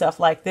read stuff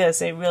like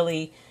this, it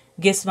really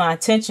gets my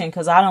attention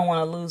because I don't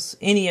want to lose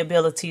any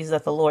abilities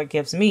that the Lord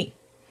gives me.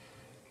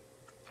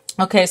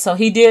 Okay, so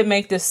he did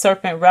make this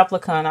serpent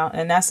replica,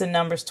 and that's in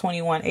Numbers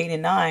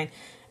 21:8-9.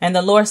 And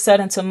the Lord said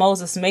unto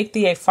Moses, make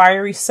thee a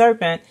fiery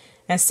serpent,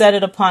 and set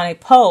it upon a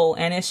pole,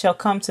 and it shall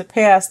come to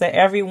pass that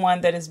every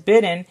one that is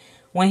bitten,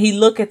 when he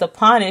looketh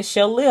upon it,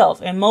 shall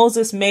live. And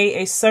Moses made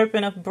a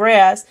serpent of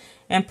brass,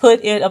 and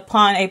put it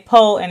upon a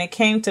pole, and it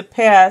came to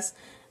pass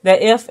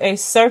that if a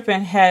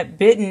serpent had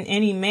bitten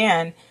any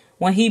man,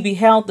 when he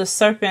beheld the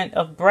serpent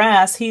of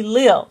brass, he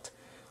lived.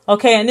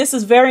 Okay, and this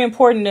is very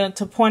important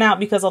to point out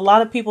because a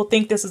lot of people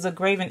think this is a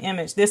graven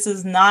image. This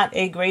is not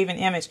a graven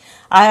image.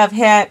 I have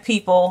had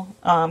people,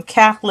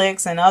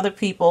 Catholics and other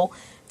people,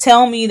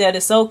 tell me that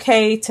it's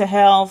okay to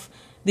have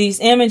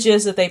these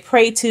images that they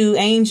pray to,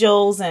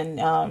 angels and,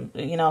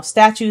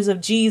 statues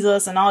of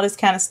Jesus and all this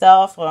kind of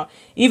stuff. Or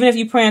even if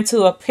you pray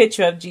into a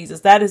picture of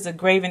Jesus, that is a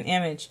graven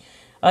image.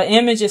 An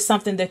image is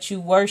something that you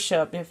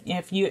worship.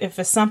 If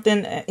it's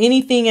something,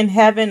 anything in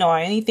heaven or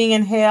anything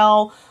in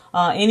hell,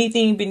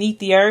 anything beneath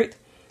the earth,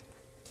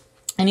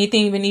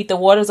 anything beneath the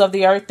waters of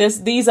the earth,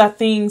 these are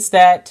things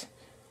that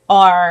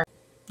are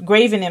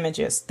graven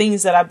images,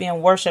 things that are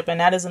being worshipped, and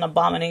that is an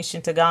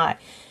abomination to God.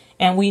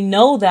 And we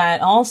know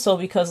that also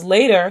because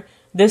later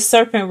this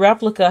serpent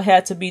replica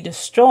had to be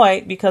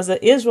destroyed because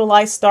the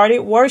Israelites started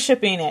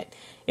worshiping it.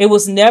 It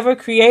was never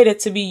created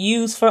to be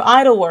used for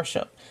idol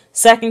worship.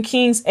 2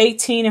 Kings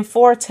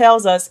 18:4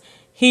 tells us,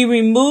 he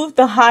removed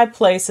the high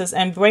places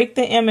and brake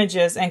the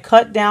images and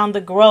cut down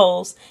the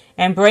groves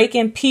and brake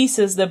in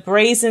pieces the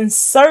brazen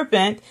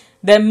serpent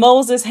that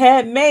Moses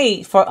had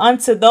made. For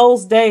unto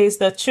those days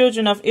the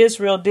children of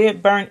Israel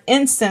did burn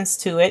incense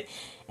to it,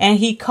 and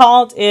he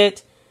called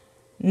it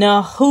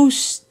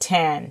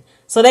Nehushtan.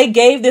 So they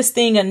gave this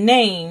thing a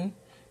name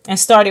and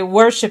started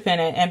worshiping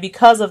it, and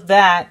because of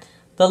that,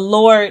 the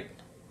Lord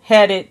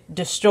had it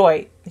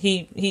destroyed.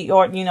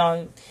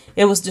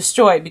 It was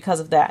destroyed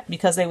because of that,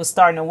 because they were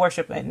starting to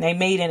worship it, and they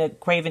made it a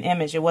graven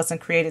image. It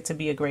wasn't created to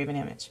be a graven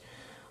image.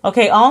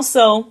 Okay,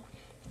 also,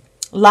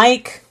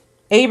 like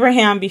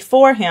Abraham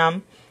before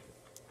him,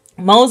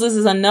 Moses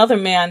is another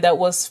man that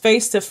was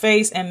face to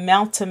face and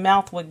mouth to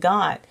mouth with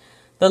God.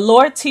 The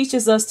Lord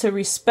teaches us to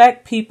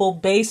respect people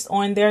based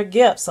on their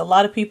gifts. A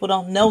lot of people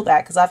don't know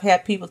that because I've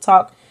had people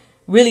talk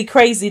really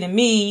crazy to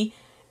me,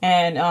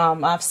 and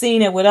I've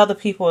seen it with other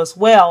people as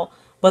well.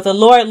 But the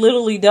Lord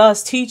literally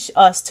does teach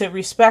us to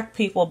respect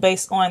people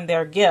based on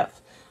their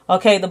gift.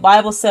 Okay, the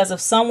Bible says if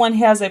someone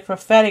has a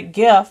prophetic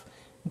gift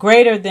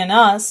greater than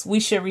us, we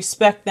should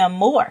respect them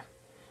more.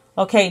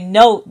 Okay,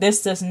 note,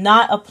 this does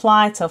not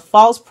apply to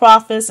false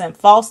prophets and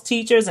false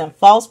teachers and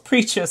false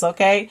preachers,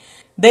 okay?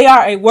 They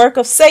are a work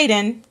of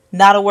Satan,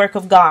 not a work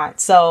of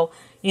God. So,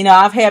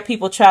 I've had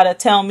people try to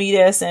tell me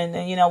this and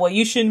well,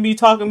 you shouldn't be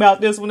talking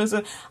about this when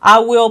I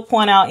will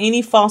point out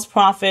any false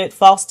prophet,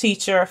 false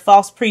teacher,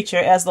 false preacher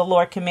as the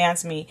Lord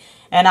commands me.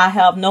 And I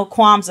have no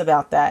qualms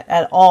about that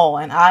at all.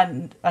 And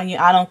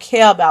I don't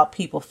care about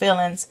people's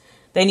feelings.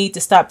 They need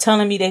to stop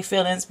telling me their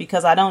feelings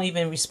because I don't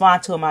even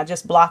respond to them. I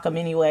just block them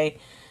anyway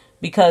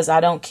because I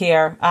don't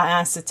care. I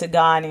answer to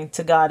God and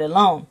to God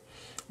alone.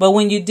 But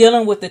when you're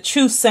dealing with the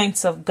true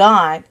saints of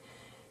God,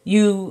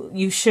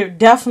 you should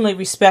definitely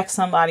respect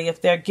somebody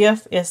if their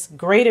gift is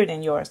greater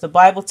than yours. The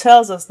Bible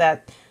tells us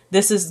that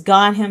this is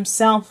God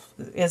himself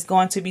is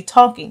going to be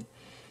talking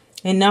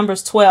in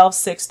Numbers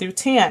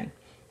 12:6-10.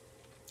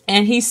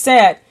 And he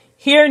said,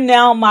 hear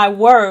now my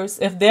words.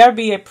 If there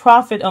be a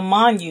prophet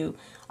among you,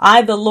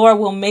 I, the Lord,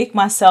 will make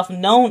myself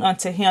known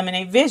unto him in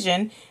a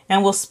vision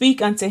and will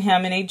speak unto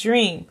him in a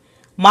dream.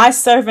 My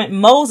servant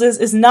Moses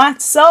is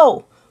not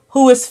so,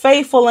 who is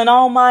faithful in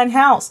all mine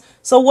house.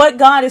 So what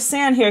God is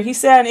saying here, he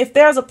said, if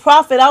there's a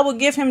prophet, I will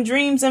give him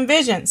dreams and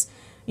visions.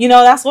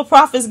 That's what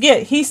prophets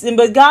get.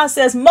 But God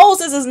says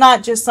Moses is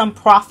not just some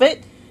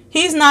prophet.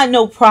 He's not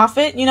no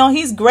prophet.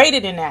 He's greater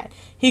than that.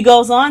 He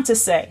goes on to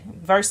say,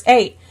 verse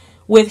 8,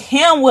 with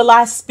him will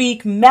I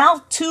speak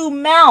mouth to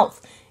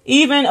mouth,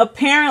 even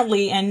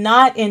apparently, and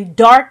not in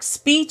dark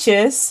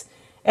speeches,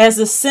 as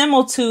the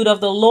similitude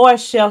of the Lord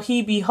shall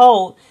he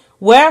behold.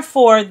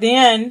 Wherefore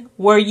then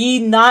were ye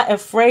not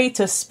afraid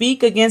to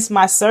speak against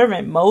my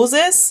servant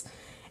Moses?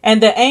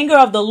 And the anger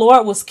of the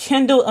Lord was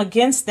kindled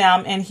against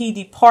them, and he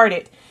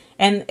departed.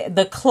 And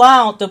the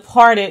cloud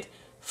departed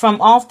from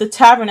off the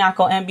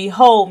tabernacle, and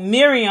behold,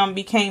 Miriam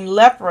became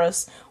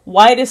leprous,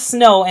 white as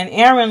snow. And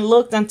Aaron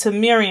looked unto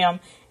Miriam,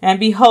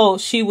 and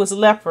behold, she was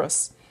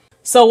leprous.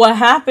 So what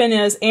happened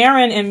is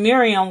Aaron and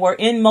Miriam were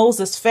in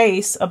Moses'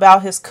 face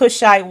about his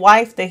Cushite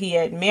wife that he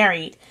had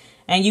married.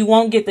 And you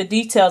won't get the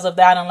details of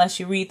that unless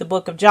you read the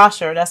book of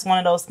Joshua. That's one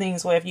of those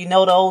things where if you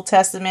know the Old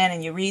Testament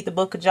and you read the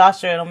book of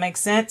Joshua, it'll make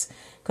sense.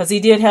 Because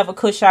he did have a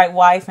Cushite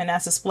wife, and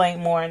that's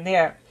explained more in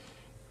there.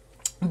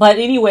 But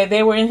anyway,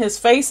 they were in his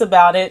face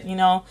about it,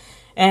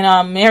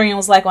 And Miriam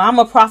was like, well, I'm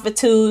a prophet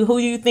too. Who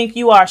do you think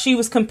you are? She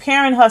was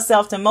comparing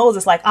herself to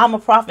Moses like, I'm a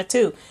prophet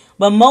too.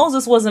 But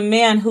Moses was a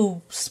man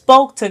who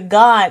spoke to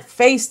God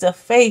face to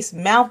face,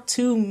 mouth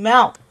to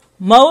mouth.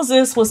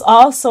 Moses was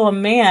also a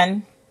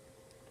man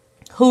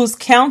whose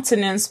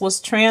countenance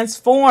was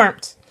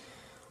transformed.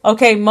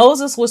 Okay,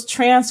 Moses was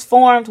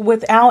transformed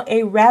without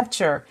a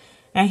rapture.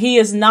 And he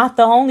is not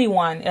the only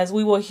one, as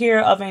we will hear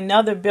of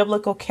another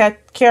biblical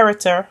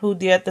character who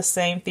did the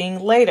same thing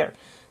later.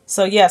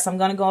 So yes, I'm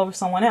going to go over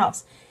someone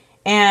else.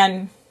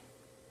 And,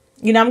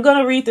 I'm going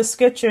to read the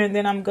scripture and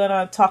then I'm going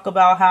to talk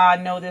about how I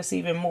know this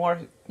even more,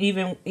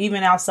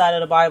 even outside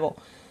of the Bible.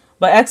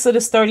 But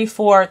Exodus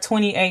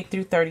 34:28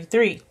 through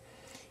 33.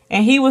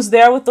 And he was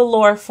there with the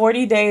Lord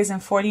 40 days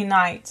and 40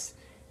 nights.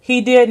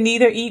 He did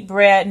neither eat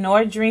bread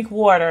nor drink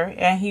water,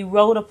 and he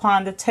wrote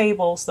upon the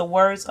tables the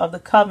words of the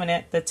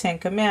covenant, the 10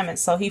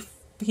 commandments. So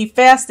he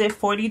fasted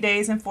 40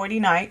 days and 40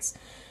 nights,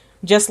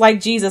 just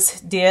like Jesus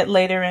did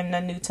later in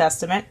the New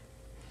Testament.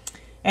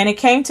 And it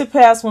came to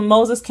pass when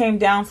Moses came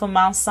down from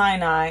Mount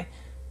Sinai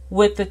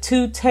with the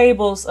 2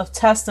 tables of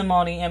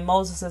testimony in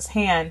Moses'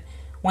 hand,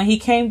 when he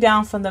came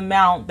down from the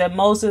mount, that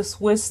Moses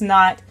wist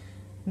not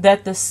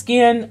that the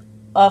skin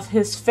of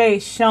his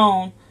face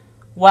shone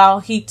while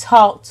he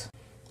talked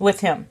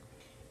with him.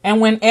 And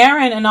when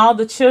Aaron and all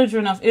the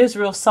children of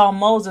Israel saw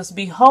Moses,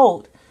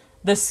 behold,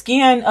 the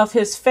skin of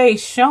his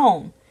face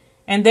shone,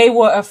 and they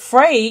were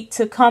afraid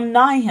to come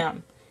nigh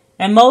him.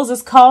 And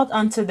Moses called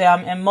unto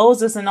them, and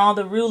Moses and all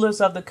the rulers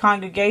of the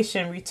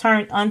congregation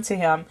returned unto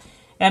him,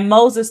 and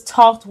Moses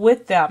talked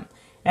with them.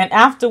 And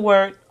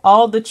afterward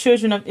all the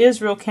children of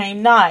Israel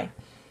came nigh,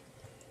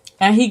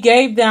 and he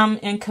gave them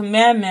in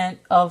commandment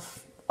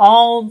of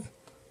all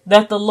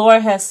that the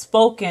Lord has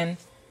spoken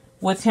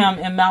with him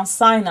in Mount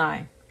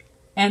Sinai.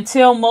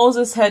 Until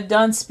Moses had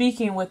done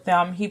speaking with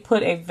them, he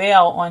put a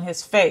veil on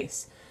his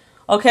face.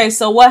 Okay,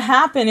 so what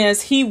happened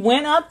is he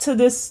went up to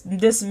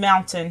this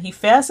mountain. He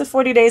fasted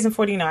 40 days and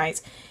 40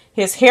 nights.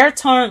 His hair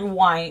turned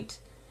white,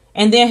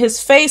 and then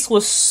his face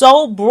was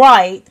so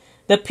bright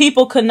that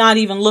people could not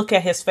even look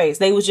at his face.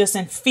 They was just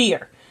in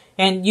fear.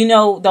 And the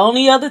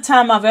only other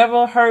time I've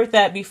ever heard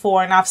that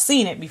before, and I've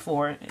seen it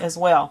before as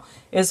well,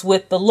 is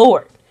with the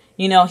Lord.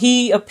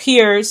 He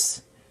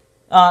appears.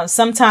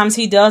 Sometimes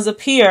he does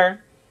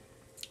appear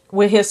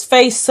with his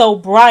face so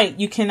bright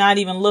you cannot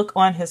even look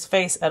on his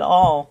face at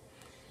all.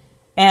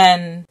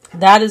 And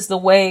that is the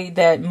way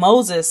that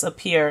Moses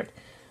appeared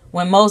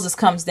when Moses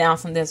comes down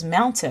from this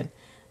mountain.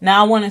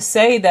 Now I want to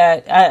say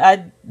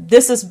that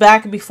this is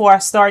back before I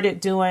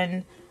started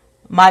doing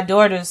my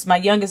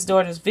youngest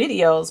daughter's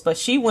videos, but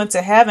she went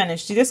to heaven, and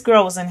this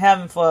girl was in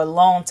heaven for a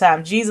long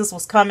time. Jesus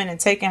was coming and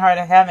taking her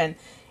to heaven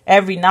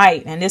every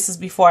night. And this is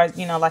before,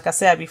 like I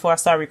said, before I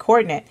started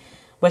recording it.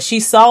 But she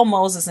saw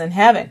Moses in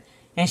heaven,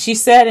 and she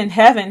said in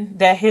heaven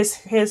that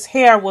his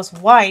hair was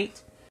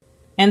white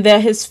and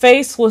that his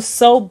face was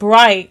so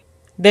bright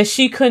that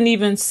she couldn't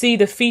even see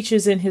the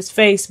features in his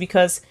face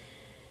because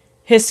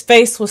his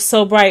face was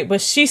so bright.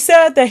 But she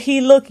said that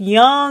he looked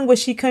young, but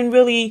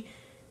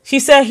she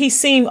said he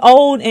seemed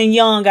old and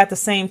young at the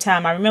same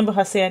time. I remember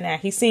her saying that.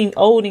 He seemed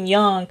old and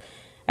young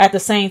at the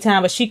same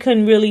time, but she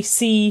couldn't really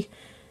see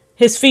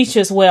his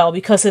features well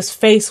because his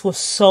face was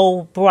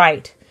so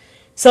bright.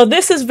 So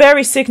this is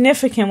very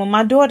significant. When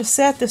my daughter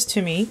said this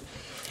to me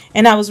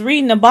and I was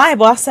reading the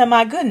Bible, I said,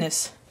 my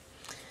goodness,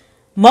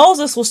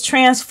 Moses was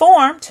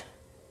transformed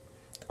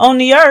on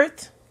the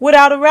earth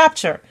without a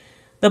rapture.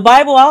 The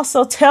Bible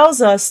also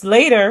tells us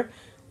later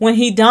when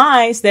he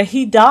dies that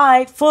he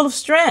died full of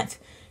strength.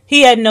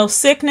 He had no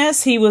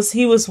sickness. He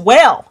was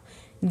well.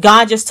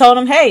 God just told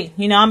him, hey,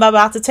 I'm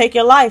about to take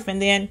your life.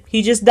 And then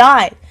he just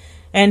died.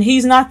 And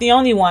he's not the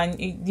only one.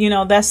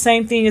 That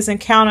same thing is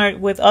encountered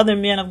with other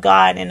men of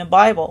God in the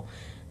Bible.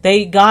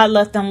 God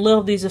let them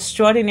live these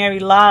extraordinary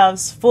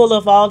lives full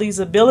of all these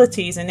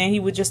abilities. And then he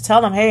would just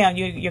tell them, hey,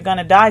 you're going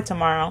to die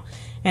tomorrow.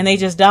 And they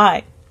just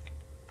died.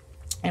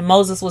 And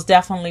Moses was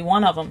definitely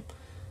one of them.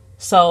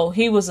 So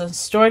he was an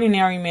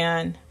extraordinary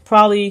man.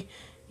 Probably,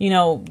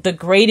 the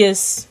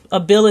greatest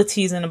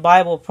abilities in the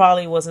Bible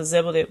probably was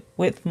exhibited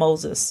with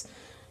Moses.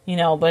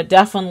 But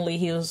definitely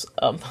he was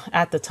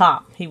at the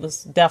top. He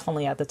was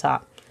definitely at the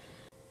top.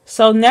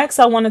 So next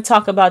I want to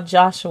talk about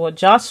Joshua.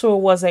 Joshua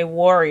was a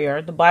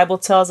warrior. The Bible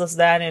tells us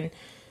that in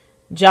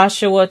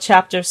Joshua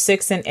chapter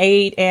 6 and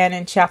 8 and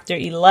in chapter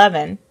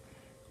 11.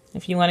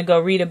 If you want to go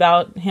read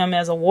about him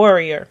as a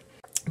warrior.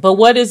 But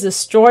what is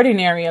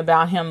extraordinary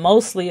about him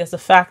mostly is the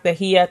fact that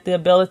he had the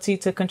ability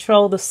to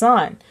control the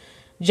sun.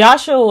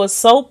 Joshua was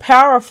so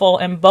powerful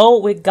and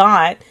bold with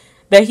God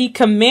that he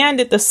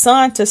commanded the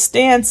sun to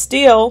stand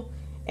still,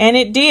 and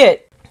it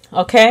did.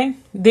 Okay,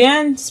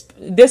 then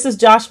this is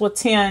Joshua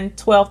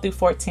 10:12 through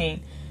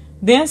 14.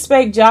 Then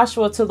spake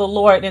Joshua to the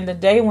Lord in the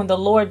day when the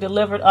Lord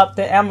delivered up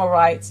the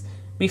Amorites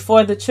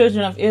before the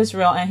children of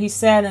Israel, and he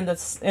said in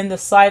the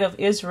sight of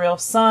Israel,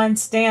 Sun,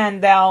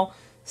 stand thou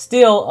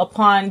still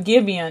upon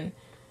Gibeon,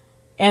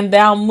 and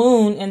thou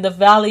moon in the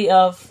valley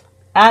of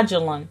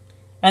Ajalon.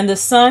 And the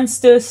sun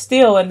stood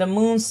still, and the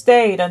moon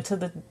stayed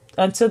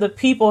until the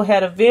people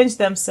had avenged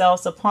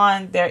themselves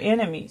upon their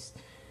enemies.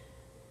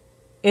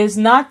 is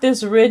not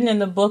this written in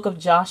the book of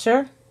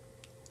Joshua?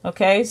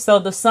 Okay, so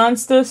the sun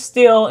stood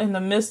still in the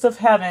midst of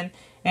heaven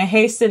and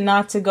hasted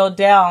not to go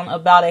down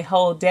about a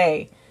whole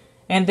day.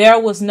 And there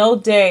was no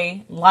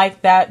day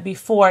like that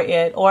before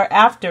it or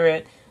after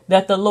it,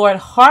 that the Lord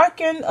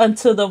hearkened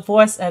unto the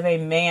voice of a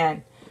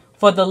man.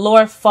 For the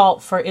Lord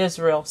fought for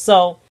Israel.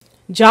 So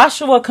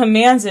Joshua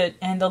commands it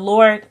and the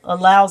Lord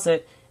allows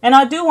it. And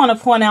I do want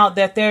to point out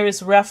that there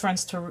is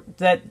reference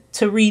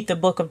to read the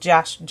book of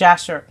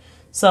Joshua.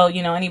 So,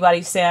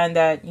 anybody saying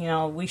that,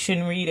 we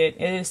shouldn't read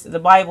it, the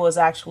Bible is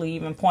actually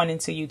even pointing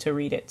to you to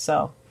read it.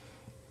 So,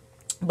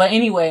 but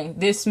anyway,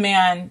 this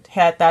man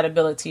had that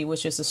ability,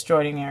 which is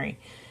extraordinary.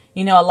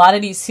 A lot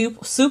of these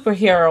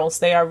superheroes,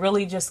 they are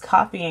really just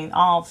copying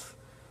off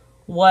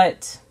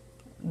what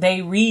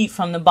they read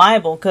from the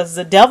Bible, because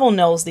the devil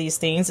knows these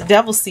things. The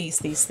devil sees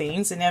these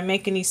things, and they're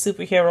making these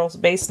superheroes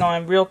based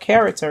on real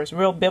characters,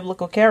 real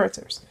biblical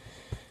characters.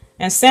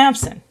 And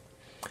Samson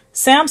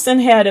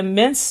had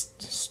immense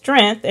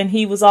strength, and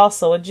he was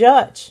also a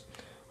judge.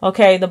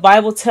 Okay, the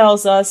Bible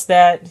tells us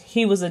that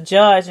he was a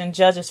judge in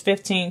Judges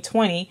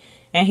 15:20,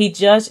 and he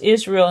judged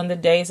Israel in the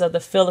days of the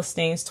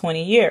Philistines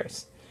 20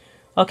 years.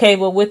 Okay,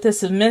 well, with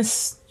this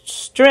immense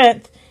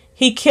strength,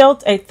 he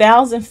killed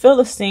 1,000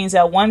 Philistines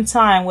at one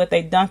time with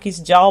a donkey's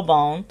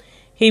jawbone.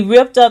 He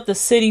ripped up the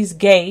city's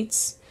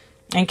gates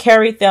and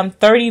carried them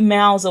 30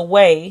 miles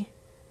away.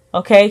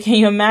 Okay, can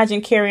you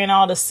imagine carrying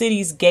all the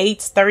city's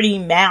gates 30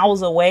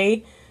 miles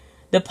away,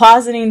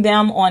 depositing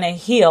them on a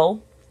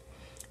hill?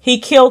 He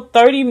killed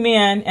 30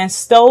 men and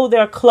stole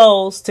their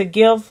clothes to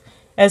give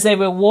as a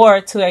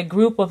reward to a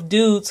group of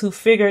dudes who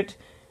figured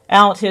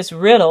out his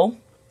riddle.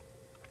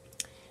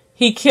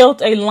 He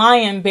killed a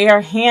lion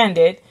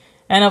barehanded,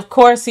 and of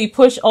course he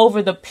pushed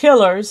over the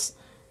pillars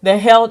that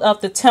held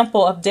up the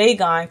temple of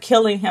Dagon,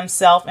 killing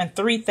himself and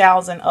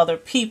 3,000 other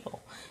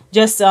people.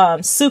 Just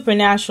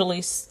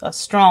supernaturally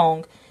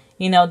strong.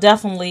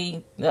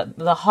 Definitely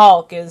the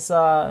Hulk is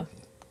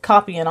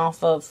copying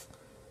off of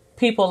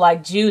people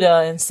like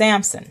Judah and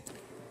Samson.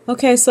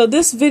 Okay, so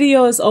this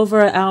video is over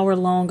an hour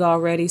long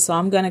already, so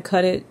I'm going to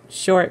cut it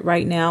short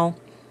right now.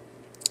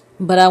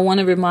 But I want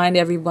to remind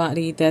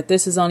everybody that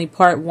this is only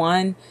part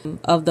 1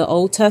 of the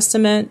Old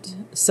Testament.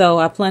 So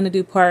I plan to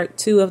do part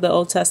 2 of the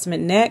Old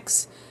Testament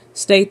next.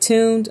 Stay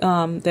tuned.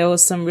 There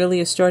was some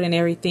really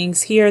extraordinary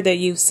things here that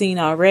you've seen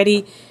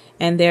already.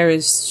 And there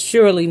is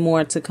surely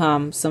more to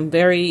come. Some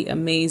very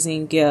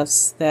amazing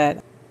gifts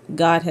that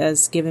God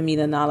has given me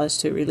the knowledge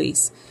to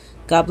release.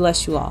 God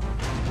bless you all.